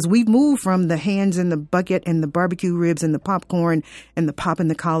 Because we've moved from the hands in the bucket and the barbecue ribs and the popcorn and the pop in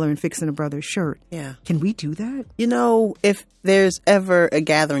the collar and fixing a brother's shirt. Yeah. Can we do that? You know, if there's ever a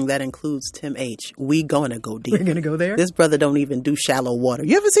gathering that includes Tim H., we gonna go deep. We're going to go there? This brother don't even do shallow water.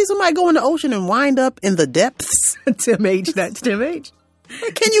 You ever see somebody go in the ocean and wind up in the depths? Tim H., that's Tim H.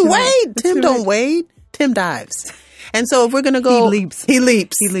 Can you wade? Tim don't wade. Tim dives. And so if we're going to go... He leaps. He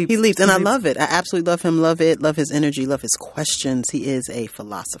leaps. And I leaps. love it. I absolutely love him. Love it. Love his energy. Love his questions. He is a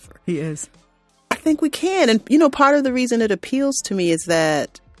philosopher. He is. I think we can. And, you know, part of the reason it appeals to me is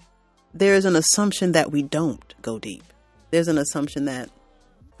that there is an assumption that we don't go deep. There's an assumption that...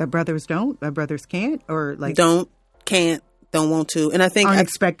 That brothers don't? That brothers can't? Or like... Can't, don't want to. And I think... Aren't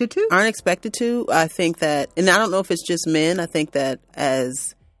expected to? Aren't expected to. I think that... And I don't know if it's just men. I think that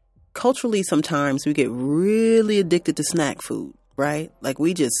as... Culturally, sometimes we get really addicted to snack food, right? Like we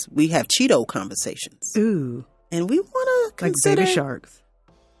have Cheeto conversations. Ooh. And we want to consider... Like baby sharks.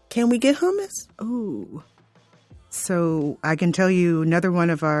 Can we get hummus? Ooh. So I can tell you another one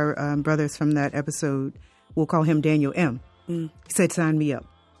of our brothers from that episode, we'll call him Daniel M. He said, "Sign me up."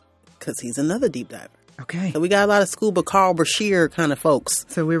 Because he's another deep diver. Okay. So we got a lot of Scuba Carl Brashear kind of folks.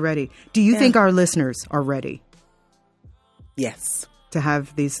 So we're ready. Do you think our listeners are ready? Yes. To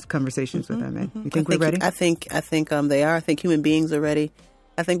have these conversations with them, You think we're ready? I think they are. I think human beings are ready.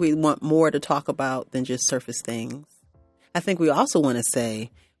 I think we want more to talk about than just surface things. I think we also want to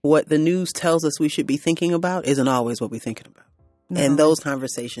say what the news tells us we should be thinking about isn't always what we're thinking about. No. And those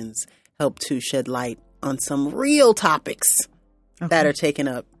conversations help to shed light on some real topics that are taking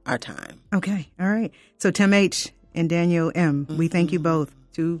up our time. Okay. All right. So Tim H. and Daniel M., we thank you both,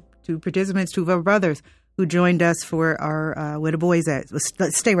 two participants, two of our brothers, who joined us for our Where the Boys At.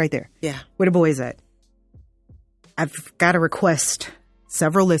 Let's stay right there. Yeah. Where the Boys At. I've got a request.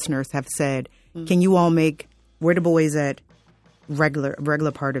 Several listeners have said, can you all make Where the Boys At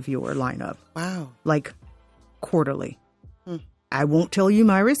regular part of your lineup? Wow. Like quarterly. I won't tell you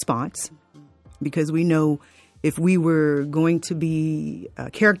my response because we know if we were going to be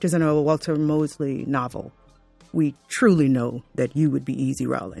characters in a Walter Mosley novel, we truly know that you would be Easy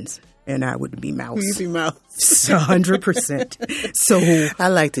Rawlins. And I would be Mouse. Easy Mouse. 100%. So I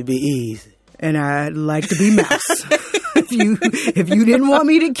like to be easy. And I like to be Mouse. If you didn't want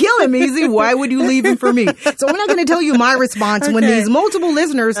me to kill him easy, why would you leave him for me? So I'm not going to tell you my response when these multiple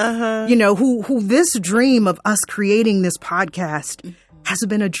listeners, who this dream of us creating this podcast has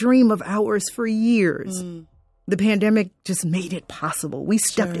been a dream of ours for years. The pandemic just made it possible. We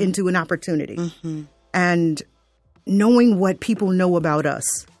stepped into an opportunity. And knowing what people know about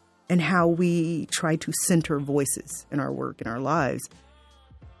us, and how we try to center voices in our work, in our lives.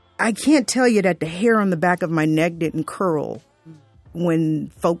 I can't tell you that the hair on the back of my neck didn't curl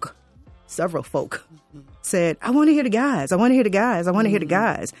when several folk said, "I want to hear the guys. I want to hear the guys. I want to hear the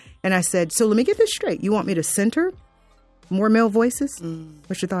guys." And I said, so let me get this straight. You want me to center more male voices?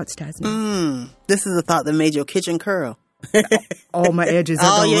 What's your thoughts, Tasneem? This is a thought that made your kitchen curl. All my edges are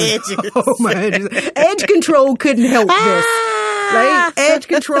All gone. your edges. All my edges. Edge control couldn't help this. Right? Edge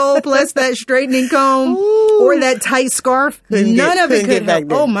control plus that straightening comb or that tight scarf. None of it could help.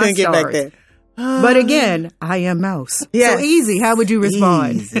 Oh, my stars. But again, I am Mouse. Yes. So easy. How would you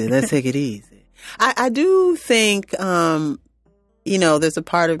respond? Easy. Let's take it easy. I do think, there's a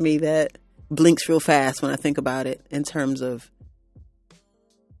part of me that blinks real fast when I think about it in terms of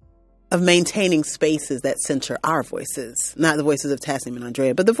maintaining spaces that center our voices, not the voices of Tasneem and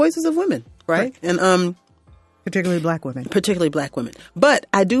Andrea, but the voices of women, right? And particularly black women. But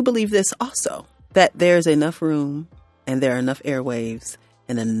I do believe this also, that there's enough room and there are enough airwaves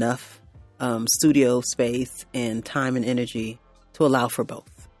and enough studio space and time and energy to allow for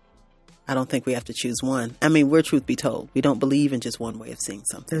both. I don't think we have to choose one. I mean, we're truth be told. We don't believe in just one way of seeing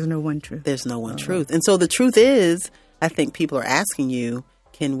something. There's no one truth. There's no one truth. And so the truth is, I think people are asking you,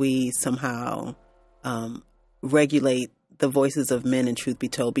 can we somehow regulate the voices of men in truth be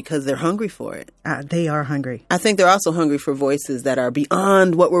told, because they're hungry for it. They are hungry. I think they're also hungry for voices that are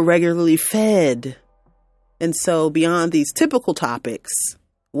beyond what we're regularly fed. And so beyond these typical topics,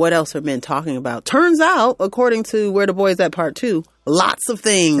 what else are men talking about? Turns out, according to Where the Boys At Part 2, lots of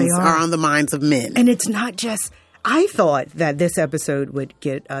things are on the minds of men. And it's not just, I thought that this episode would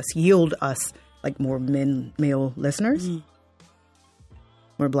yield us like more male listeners. Mm.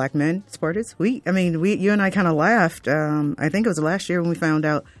 More black men supporters. You and I kind of laughed. I think it was last year when we found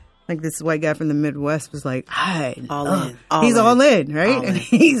out, like, this white guy from the Midwest was like, he's all in, right? And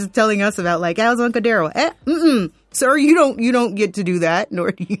he's telling us about, like, how's Uncle Daryl? Sir, you don't get to do that,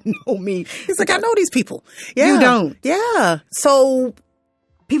 nor do you know me. He's like, I know these people. Yeah. You don't. Yeah. So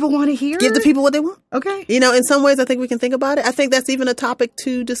people want to hear. Give the people what they want. Okay. In some ways, I think we can think about it. I think that's even a topic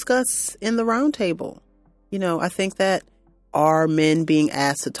to discuss in the roundtable. I think that, are men being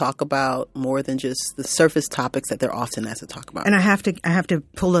asked to talk about more than just the surface topics that they're often asked to talk about? And I have to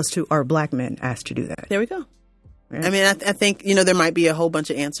pull us to, are black men asked to do that? There we go. Right. I mean, I think, there might be a whole bunch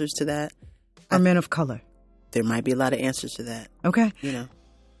of answers to that. Are men of color? There might be a lot of answers to that. Okay.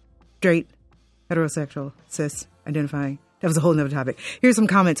 Straight, heterosexual, cis, identifying. That was a whole nother topic. Here's some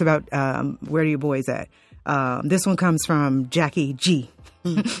comments about Where Are Your Boys At? This one comes from Jackie G.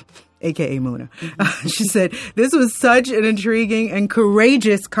 A.K.A. Mona. She said, this was such an intriguing and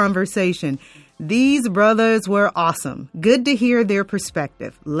courageous conversation. These brothers were awesome. Good to hear their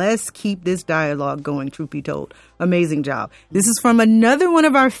perspective. Let's keep this dialogue going, truth be told. Amazing job. This is from another one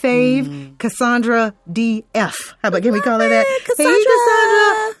of our fave, Cassandra D.F. How about, can we call her that? Cassandra. Hey,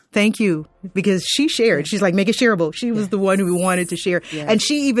 Cassandra. Thank you. Because she shared. She's like, make it shareable. She was the one who wanted to share. Yes. And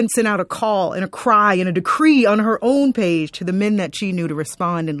she even sent out a call and a cry and a decree on her own page to the men that she knew to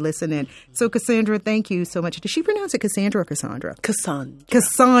respond and listen in. So, Cassandra, thank you so much. Did she pronounce it Cassandra or Cassandra? Cassandra.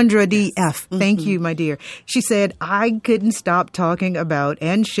 Cassandra D.F. Thank you, my dear. She said, I couldn't stop talking about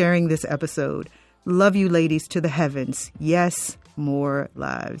and sharing this episode. Love you, ladies, to the heavens. Yes. More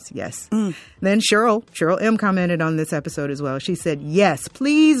lives. Yes. Then Cheryl M. commented on this episode as well. She said, yes,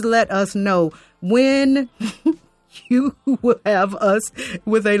 please let us know when you will have us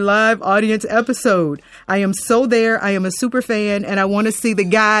with a live audience episode. I am so there. I am a super fan and I want to see the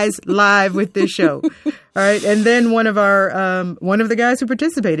guys live with this show. All right. And then one of the guys who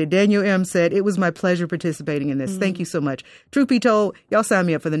participated, Daniel M., said, it was my pleasure participating in this. Thank you so much. Truth be told, y'all sign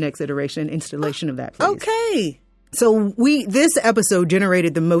me up for the next iteration and installation of that, please. Okay. So this episode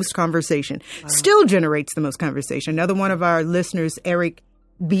generated the most conversation, still generates the most conversation. Another one of our listeners, Eric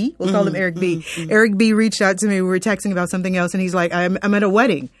B, we'll call him Eric B. Eric B reached out to me. We were texting about something else and he's like, I'm at a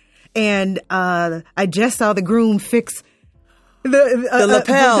wedding and I just saw the groom fix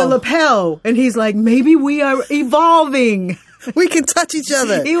the lapel. And he's like, maybe we are evolving. We can touch each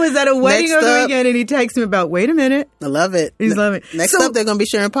other. He was at a wedding over the weekend and he texted me about, wait a minute. I love it. He's loving it. Next up, they're going to be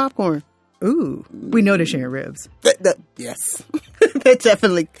sharing popcorn. Ooh, we know they're sharing ribs. Yes. They're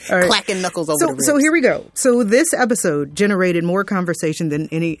definitely clacking knuckles over the ribs. So here we go. So this episode generated more conversation than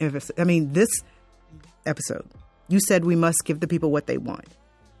any of us. I mean, this episode, you said we must give the people what they want.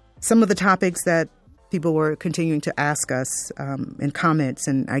 Some of the topics that people were continuing to ask us in comments,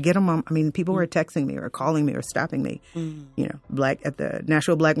 and I get them on, people were texting me or calling me or stopping me. At the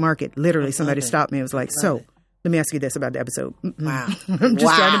Nashville Black Market, literally somebody stopped me and was like, let me ask you this about the episode. Wow. I'm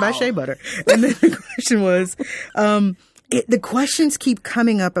just trying to buy shea butter. And then the question was, the questions keep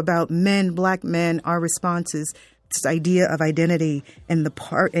coming up about men, black men, our responses, this idea of identity and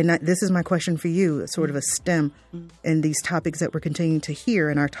this is my question for you, sort of a stem in these topics that we're continuing to hear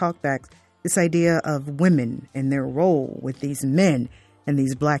in our talkbacks, this idea of women and their role with these men and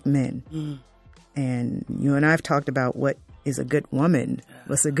these black men. And you and I have talked about what is a good woman,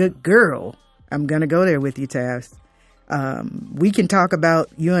 what's a good girl. I'm going to go there with you, Taz. We can talk about,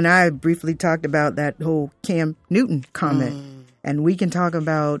 you and I briefly talked about that whole Cam Newton comment and we can talk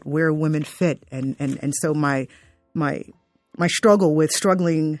about where women fit. And so my struggle with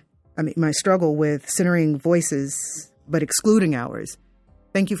my struggle with centering voices but excluding ours.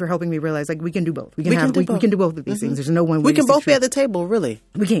 Thank you for helping me realize, like, we can do both. We can do both of these things. There's no one way. We can both be at the table, really.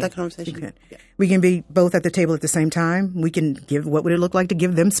 We can. That conversation. We can. Yeah. We can be both at the table at the same time. We can give, what would it look like to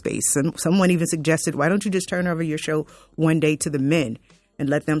give them space? And someone even suggested, why don't you just turn over your show one day to the men and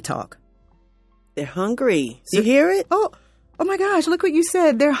let them talk? They're hungry. Do you hear it? Oh my gosh, look what you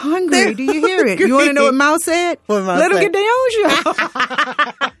said. They're hungry. Do you hear it? You want to know what Mouse said? Let them get their own show.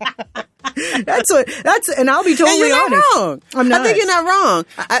 And I'll be totally you're honest. Not wrong. I'm not. I think you're not wrong.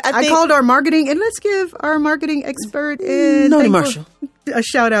 I called our marketing, and let's give our marketing expert Noni Marshall a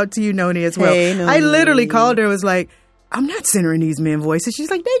shout out to you, Noni, as well. Hey, Noni. I literally called her and was like, I'm not centering these men voices.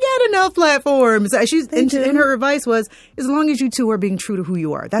 She's like, they got enough platforms. And her advice was, as long as you two are being true to who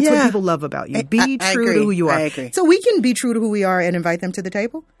you are. That's what people love about you. Be true to who you are. I agree. So we can be true to who we are and invite them to the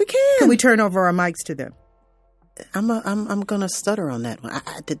table? We can. Can we turn over our mics to them? I'm gonna stutter on that one.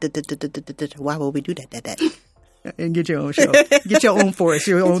 Why would we do that? And get your own show. Get your own forest,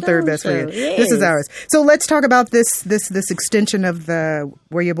 your own third best friend. Yes. This is ours. So let's talk about this extension of the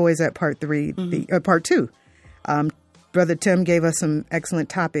Where Your Boys At Part 3, Part 2. Brother Tim gave us some excellent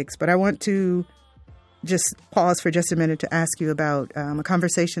topics, but I want to just pause for just a minute to ask you about a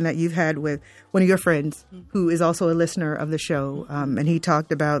conversation that you've had with one of your friends who is also a listener of the show. And he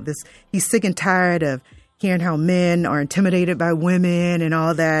talked about this. He's sick and tired of hearing how men are intimidated by women and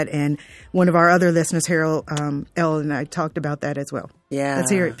all that. And one of our other listeners, Harold L., and I talked about that as well. Yeah. Let's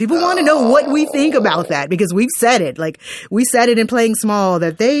hear it. People want to know what we think about that, because we've said it. Like, we said it in Playing Small,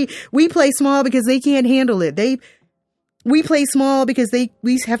 that we play small because they can't handle it. We play small because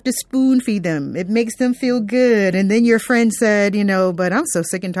we have to spoon feed them. It makes them feel good. And then your friend said, but I'm so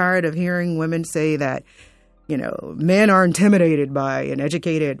sick and tired of hearing women say that, men are intimidated by an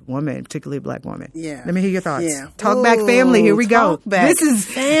educated woman, particularly a black woman. Yeah. Let me hear your thoughts. Yeah. Talk back family. Here we go. This is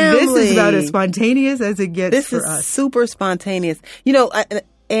about as spontaneous as it gets for us. This is super spontaneous.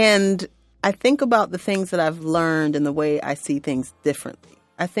 And I think about the things that I've learned and the way I see things differently.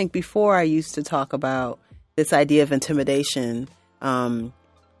 I think before I used to talk about this idea of intimidation as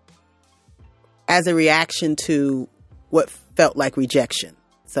a reaction to what felt like rejection.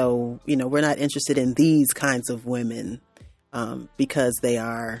 So, we're not interested in these kinds of women because they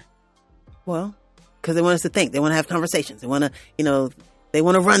are, because they want us to think. They want to have conversations. They want to, they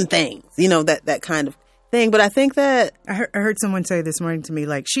want to run things, that kind of thing. But I think that I heard someone say this morning to me,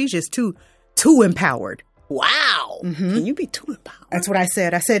 like, she's just too empowered. Wow. Mm-hmm. Can you be too empowered? That's what I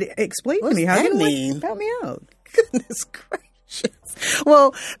said. I said, explain to me. How do you help me out? Goodness gracious.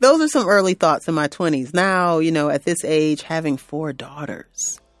 Well, those are some early thoughts in my 20s. Now, at this age, having 4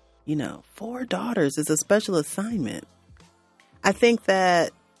 daughters, 4 daughters is a special assignment. I think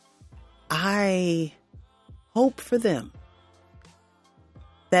that I hope for them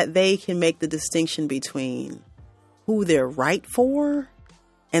that they can make the distinction between who they're right for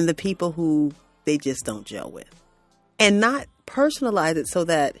and the people who they just don't gel with, and not personalize it so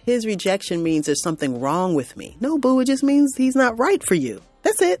that his rejection means there's something wrong with me. No, boo, it just means he's not right for you.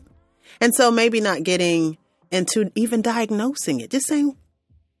 That's it. And so maybe not getting into even diagnosing it, just saying,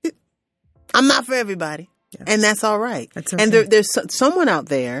 I'm not for everybody. Yeah. And that's all right. That's okay. And there's someone out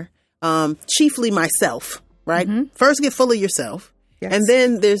there, chiefly myself, right? Mm-hmm. First get full of yourself. Yes. And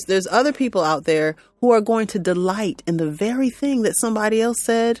then there's other people out there who are going to delight in the very thing that somebody else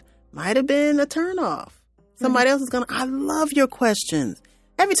said might have been a turnoff. Somebody else is I love your questions.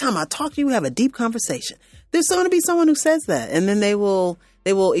 Every time I talk to you, we have a deep conversation. There's going to be someone who says that. And then they will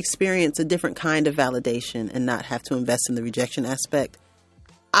experience a different kind of validation and not have to invest in the rejection aspect.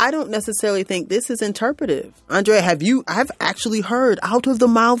 I don't necessarily think this is interpretive. Andrea, I've actually heard out of the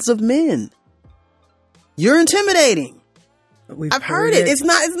mouths of men, you're intimidating. I've heard it. It's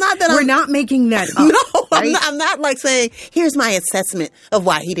not that we're not making that up. No, right? I'm not like saying, here's my assessment of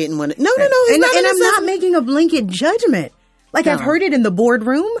why he didn't want to. No. And I'm not making a blanket judgment. Like, no. I've heard it in the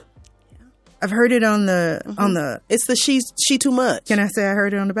boardroom. I've heard it on the. It's the she too much. Can I say I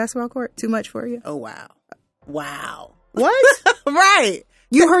heard it on the basketball court? Too much for you? Oh, wow. What? Right.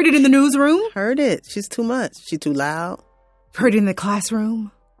 You heard it in the newsroom? Heard it. She's too much. She's too loud. Heard it in the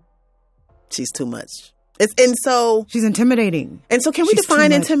classroom? She's too much. And so she's intimidating. And so can we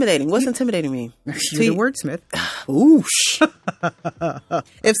define intimidating? What's intimidating mean? You're the wordsmith. Oosh.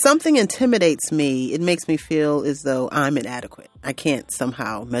 If something intimidates me, it makes me feel as though I'm inadequate. I can't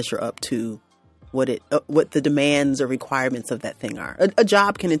somehow measure up to what the demands or requirements of that thing are. A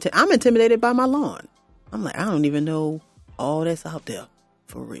job can I'm intimidated by my lawn. I'm like, I don't even know all that's out there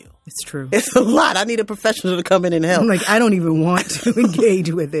for real. It's true. It's a lot. I need a professional to come in and help. I'm like, I don't even want to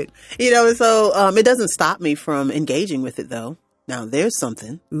engage with it. And so it doesn't stop me from engaging with it, though. Now, there's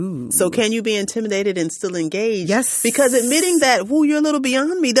something. Ooh. So can you be intimidated and still engage? Yes. Because admitting that, you're a little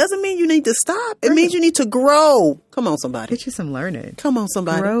beyond me doesn't mean you need to stop. It means you need to grow. Come on, somebody. Get you some learning. Come on,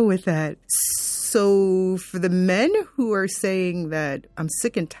 somebody. Grow with that. So for the men who are saying that I'm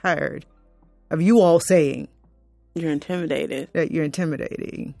sick and tired of you all saying you're intimidated, that you're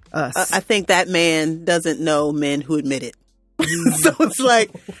intimidating us. I think that man doesn't know men who admit it. So it's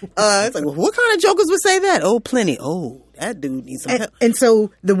like, well, what kind of jokers would say that? Oh, plenty. Oh, that dude needs some help. And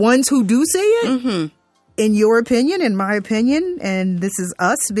so the ones who do say it, in your opinion, in my opinion, and this is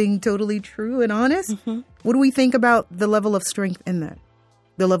us being totally true and honest, what do we think about the level of strength in that?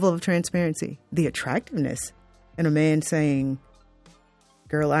 The level of transparency, the attractiveness in a man saying,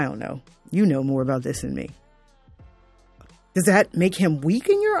 girl, I don't know. You know more about this than me. Does that make him weak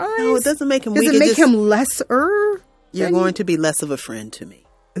in your eyes? No, it doesn't make him weak. Does it make him lesser? You're going to be less of a friend to me.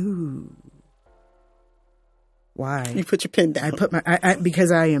 Ooh. Why? You put your pen down. I put my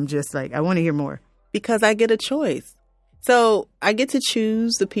because I am just like, I want to hear more. Because I get a choice. So I get to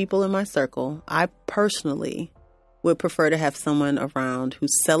choose the people in my circle. I personally would prefer to have someone around who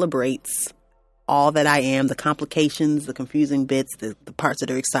celebrates all that I am, the complications, the confusing bits, the parts that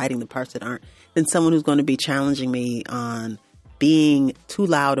are exciting, the parts that aren't, than someone who's going to be challenging me on being too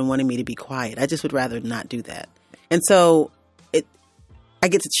loud and wanting me to be quiet. I just would rather not do that. And so I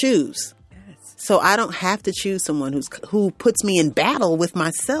get to choose. Yes. So I don't have to choose someone who puts me in battle with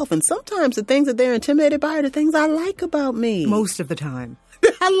myself. And sometimes the things that they're intimidated by are the things I like about me. Most of the time.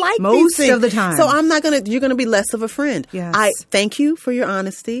 I like most these things. of the time. So you're going to be less of a friend. Yes. I thank you for your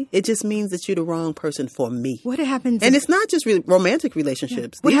honesty. It just means that you're the wrong person for me. What happens? And it's not just romantic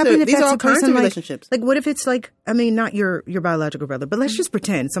relationships. What happens if these that's are all a person kinds of relationships. Like what if it's like, I mean, not your biological brother, but let's just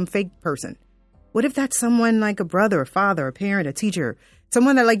pretend some fake person. What if that's someone like a brother, a father, a parent, a teacher,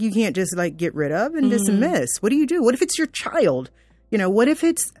 someone that like you can't just like get rid of and dismiss? What do you do? What if it's your child? What if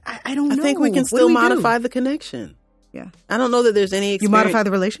it's, I don't know. I think we can still modify the connection. Yeah. I don't know that there's any experience. You modify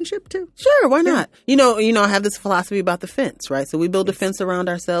the relationship too? Sure, why not? I have this philosophy about the fence, right? So we build a fence around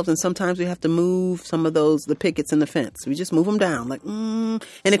ourselves, and sometimes we have to move some of the pickets in the fence. We just move them down, and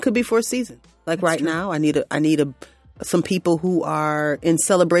it could be for a season. Like that's right true. Now, I need some people who are in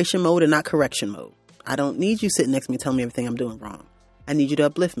celebration mode and not correction mode. I don't need you sitting next to me telling me everything I'm doing wrong. I need you to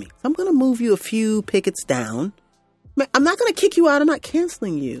uplift me. So I'm going to move you a few pickets down. I'm not going to kick you out. I'm not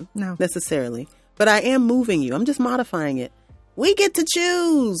canceling you necessarily. But I am moving you. I'm just modifying it. We get to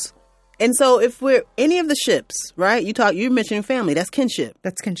choose. And so if we're any of the ships, right? You're mentioning family. That's kinship.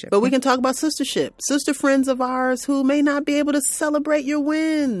 That's kinship. But we can talk about sistership. Sister friends of ours who may not be able to celebrate your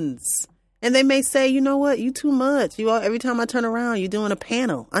wins. And they may say, you know what? You too much. Every time I turn around, you're doing a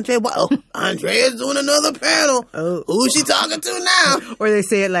panel. Andrea's doing another panel. Oh. Who's she talking to now? Or they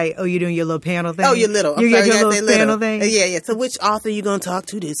say it like, you're doing your little panel thing. Oh, you're little. You get your little panel thing? Yeah. So which author are you going to talk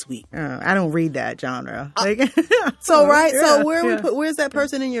to this week? I don't read that genre. So, right? Yeah, so where's that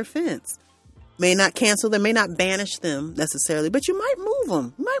person in your fence? May not cancel them, may not banish them necessarily, but you might move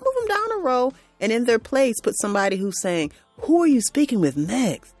them. You might move them down a row and in their place put somebody who's saying, who are you speaking with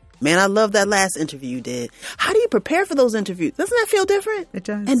next? Man, I love that last interview you did. How do you prepare for those interviews? Doesn't that feel different? It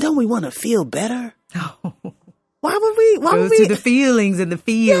does. And don't we want to feel better? No. Why would we? Goes to the feelings and the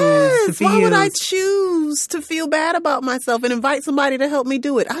feels. Yes. Why would I choose to feel bad about myself and invite somebody to help me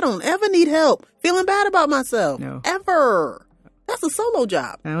do it? I don't ever need help feeling bad about myself. No. Ever. That's a solo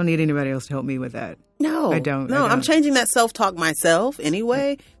job. I don't need anybody else to help me with that. No. I don't. No, I'm changing that self-talk myself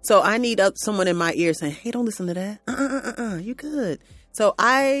anyway. So I need someone in my ear saying, hey, don't listen to that. You good. So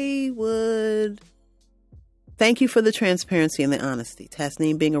I would thank you for the transparency and the honesty.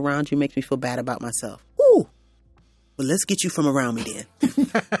 Tasneem, being around you makes me feel bad about myself. Ooh. Well, let's get you from around me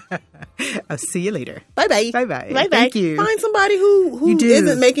then. I'll see you later. Bye-bye. Bye-bye. Bye-bye. Thank you. Find somebody who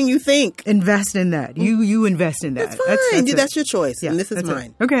isn't making you think. Invest in that. You invest in that. That's fine. That's your choice. Yeah, and this is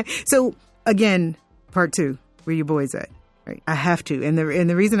mine. Okay. So, again, part 2. Where your boys at? Right. I have to. And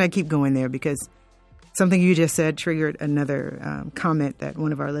the reason I keep going there because something you just said triggered another comment that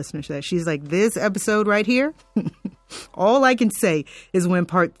one of our listeners said. She's like, this episode right here, all I can say is when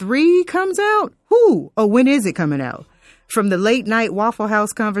part 3 comes out, when is it coming out? From the late night Waffle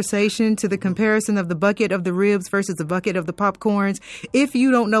House conversation to the comparison of the bucket of the ribs versus the bucket of the popcorns. If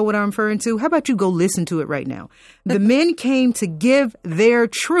you don't know what I'm referring to, how about you go listen to it right now? The men came to give their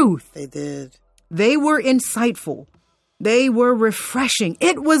truth. They did. They were insightful. They were refreshing.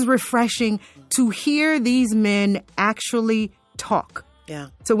 It was refreshing to hear these men actually talk. Yeah.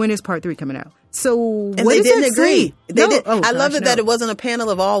 So when is part 3 coming out? So And what they does didn't that agree. say? They No. did. Oh, I love gosh, it that no. it wasn't a panel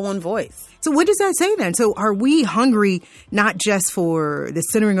of all one voice. So what does that say then? So are we hungry not just for the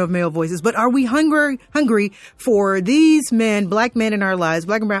centering of male voices, but are we hungry for these men, black men in our lives,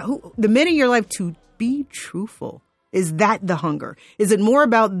 black and brown, the men in your life to be truthful? Is that the hunger? Is it more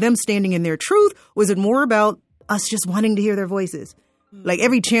about them standing in their truth, or is it more about us just wanting to hear their voices? Like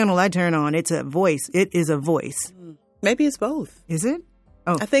every channel I turn on, it's a voice. It is a voice. Maybe it's both. Is it?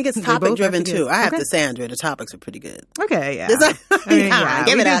 Oh, I think it's they both topic have driven to too. get- I have okay. to say, Andrea, the topics are pretty good. Okay, yeah. It's like- I mean, yeah,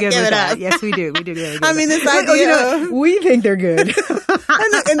 give we it do up, good give with it that. up. Yes, we do. We do really good. I mean, with this that. idea. We think they're good.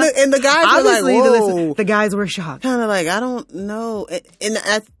 And the guys were like, Obviously, whoa. the guys were shocked. Kind of like, I don't know. And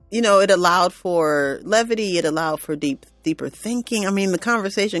it allowed for levity. It allowed for deeper thinking. I mean, the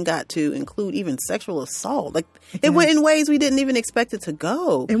conversation got to include even sexual assault. Like it went in ways we didn't even expect it to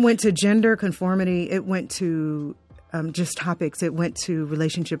go. It went to gender conformity. It went to just topics. It went to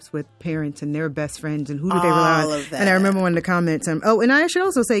relationships with parents and their best friends and who do they rely All on. of that. And I remember one of the comments. And I should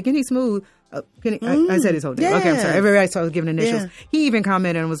also say, Kenny Smooth. I said his whole name. Yeah. Okay, I'm sorry. Everybody saw I was giving initials. Yeah. He even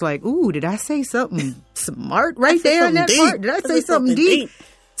commented and was like, "Ooh, did I say something smart right said there in something that deep. part? Did I say something deep?"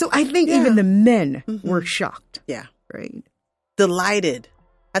 So I think even the men were shocked. Yeah. Right. Delighted.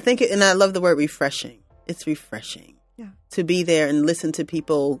 I think, and I love the word refreshing. It's refreshing. Yeah. To be there and listen to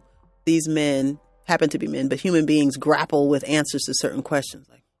people, these men, happen to be men, but human beings grapple with answers to certain questions.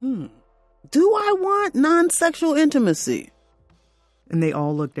 Like, do I want non-sexual intimacy? And they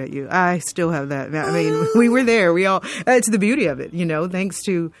all looked at you. I still have that. I mean, we were there. We all, it's the beauty of it, thanks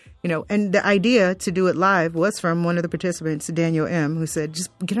to, and the idea to do it live was from one of the participants, Daniel M., who said, just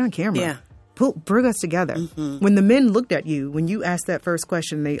get on camera. Yeah. Bring us together. When the men looked at you, when you asked that first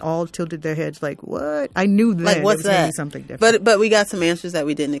question, they all tilted their heads like, what? I knew then Like, what's it was going to that? be something different. But we got some answers that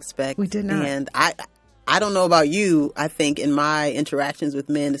we didn't expect. We did not. And I don't know about you. I think in my interactions with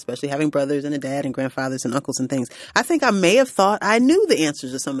men, especially having brothers and a dad and grandfathers and uncles and things, I think I may have thought I knew the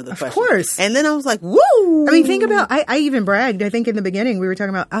answers to some of the questions. Of course. And then I was like, woo! I mean, think about, I even bragged, I think in the beginning, we were talking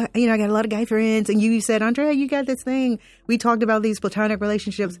about, I got a lot of guy friends, and you said, Andrea, you got this thing. We talked about these platonic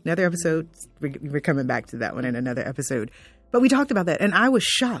relationships. Another episode, we're coming back to that one in another episode. But we talked about that, and I was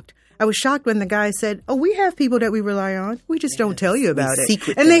shocked. I was shocked when the guy said, "Oh, we have people that we rely on. We just don't tell you about it."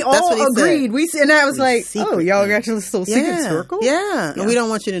 secret And they them. That's all what he agreed. said. And I was like, secret "Oh, y'all them. are actually so secret circle." Yeah. And we don't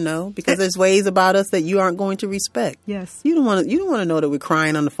want you to know because there's ways about us that you aren't going to respect. Yes. You don't want to know that we're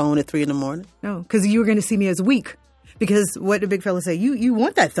crying on the phone at 3 a.m. No, because you were going to see me as weak. Because what did big fella say? You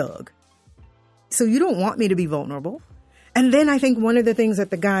want that thug, so you don't want me to be vulnerable. And then I think one of the things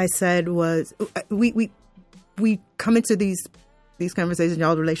that the guy said was, we come into these conversations,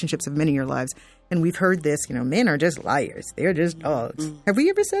 y'all, relationships of men in your lives, and we've heard this, men are just liars. They're just dogs. Have we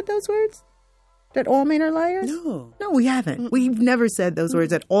ever said those words? That all men are liars? No. No, we haven't. We've never said those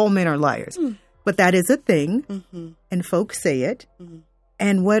words, that all men are liars. But that is a thing, and folks say it.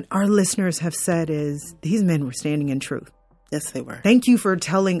 And what our listeners have said is, these men were standing in truth. Yes, they were. Thank you for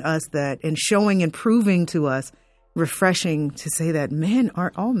telling us that and showing and proving to us, refreshing to say that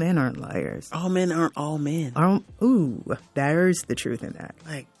all men aren't liars. All men aren't all men. There's the truth in that.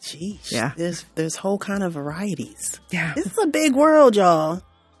 Like, geez. Yeah. There's whole kind of varieties. Yeah. This is a big world, y'all.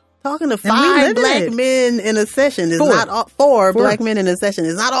 Talking to we 5 live in black it. men in a session is 4. not all, 4 black men in a session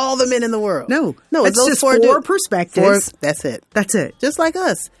is not all the men in the world. No, it's that's those just 4 4 dudes. perspectives. That's it. That's it. Just like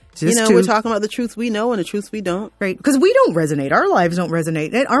us. Just we're 2. talking about the truth we know and the truth we don't. Right. Because we don't resonate. Our lives don't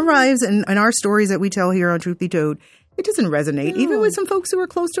resonate. And our lives and our stories that we tell here on Truth Be Told, it doesn't resonate, even with some folks who are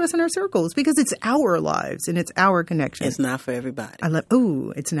close to us in our circles, because it's our lives and it's our connection. It's not for everybody.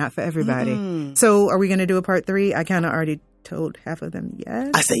 It's not for everybody. So are we going to do a part 3? I kind of already told half of them yes.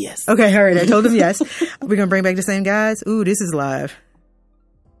 I say yes. Okay, all right. I told them yes. We're going to bring back the same guys. Ooh, this is live.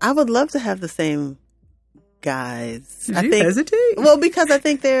 I would love to have the same guys. Did you hesitate? Well, because I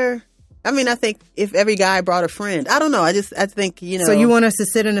think I think if every guy brought a friend, I don't know. I think, So you want us to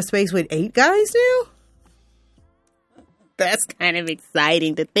sit in a space with 8 guys now? That's kind of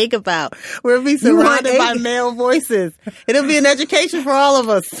exciting to think about. We'll be surrounded by male voices. It'll be an education for all of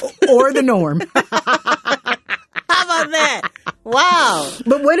us. Or the norm. How about that? Wow.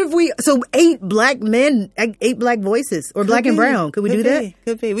 But what if 8 black men, 8 black voices, or black and brown? Could we do that?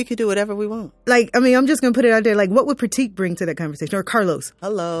 Could be. We could do whatever we want. I'm just going to put it out there. What would Pratik bring to that conversation? Or Carlos?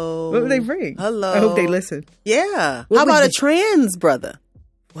 Hello. What would they bring? Hello. I hope they listen. Yeah. How about a trans brother?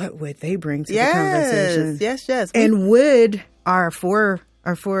 What would they bring to the conversation? Yes. And would our four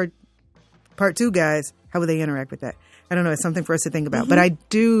part 2 guys, how would they interact with that? I don't know. It's something for us to think about. But I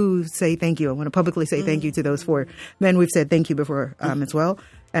do say thank you. I want to publicly say thank you to those 4 men. We've said thank you before as well.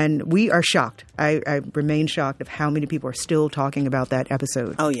 And we are shocked. I remain shocked of how many people are still talking about that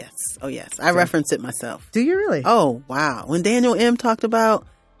episode. Oh, yes. I reference it myself. Do you really? Oh, wow. When Daniel M. talked about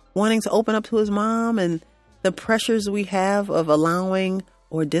wanting to open up to his mom and the pressures we have of allowing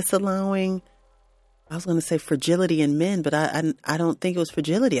or disallowing, I was going to say fragility in men, but I don't think it was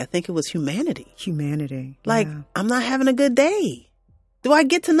fragility. I think it was humanity. Humanity. Like, yeah. I'm not having a good day. Do I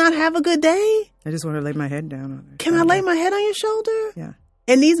get to not have a good day? I just want to lay my head down on it. Can I lay my head on your shoulder? Yeah.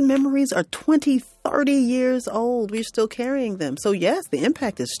 And these memories are 20, 30 years old. We're still carrying them. So, yes, the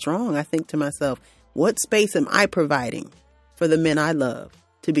impact is strong. I think to myself, what space am I providing for the men I love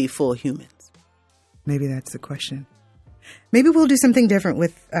to be full humans? Maybe that's the question. Maybe we'll do something different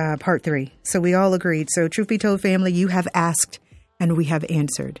with part 3. So we all agreed. So Truth Be Told family, you have asked and we have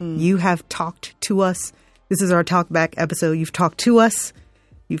answered. You have talked to us. This is our talk back episode. You've talked to us.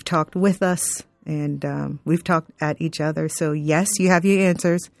 You've talked with us. And we've talked at each other. So, yes, you have your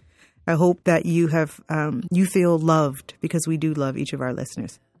answers. I hope that you have you feel loved, because we do love each of our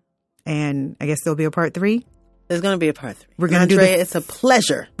listeners. And I guess there'll be a part 3. There's going to be a part 3. We're going to do it's a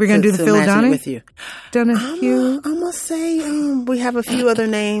pleasure. We're going to do the Phil Donahue with you. Donahue. I'm going to say we have a few other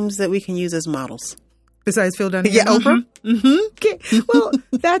names that we can use as models. Besides Phil Donahue? Yeah, Oprah? Okay. Well,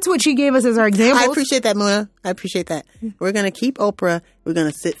 that's what she gave us as our example. I appreciate that, Muna. I appreciate that. We're going to keep Oprah. We're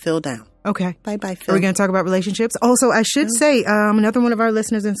going to sit Phil down. Okay. Bye-bye, Phil. Are we going to talk about relationships? Also, I should say, another one of our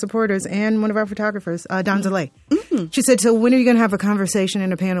listeners and supporters and one of our photographers, Don Delay. She said, so when are you going to have a conversation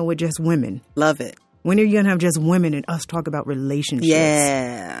in a panel with just women? Love it. When are you going to have just women and us talk about relationships?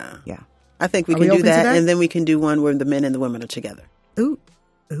 Yeah. Yeah. I think we can do that, and then we can do one where the men and the women are together. Ooh.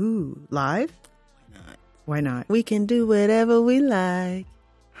 Live? Why not? We can do whatever we like.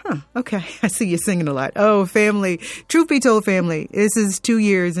 Huh. Okay. I see you singing a lot. Oh, family. Truth Be Told family. This is 2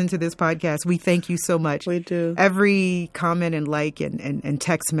 years into this podcast. We thank you so much. We do. Every comment and like and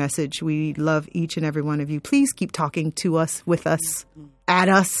text message. We love each and every one of you. Please keep talking to us, with us, at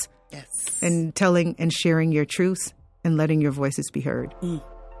us. Yes. And telling and sharing your truths and letting your voices be heard.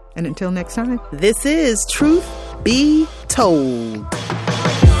 And until next time. This is Truth Be Told.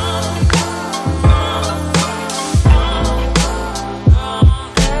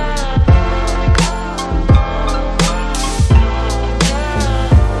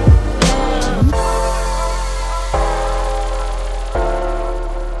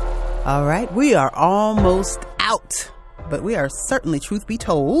 All right, we are almost out, but we are certainly Truth Be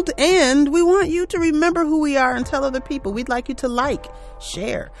Told, and we want you to remember who we are and tell other people. We'd like you to like,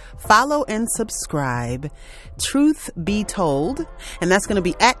 share, follow, and subscribe. Truth Be Told, and that's going to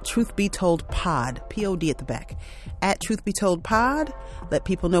be at Truth Be Told Pod, P-O-D at the back. At Truth Be Told Pod, let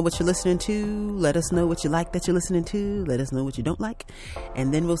people know what you're listening to. Let us know what you like that you're listening to. Let us know what you don't like,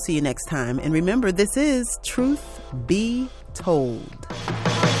 and then we'll see you next time. And remember, this is Truth Be Told.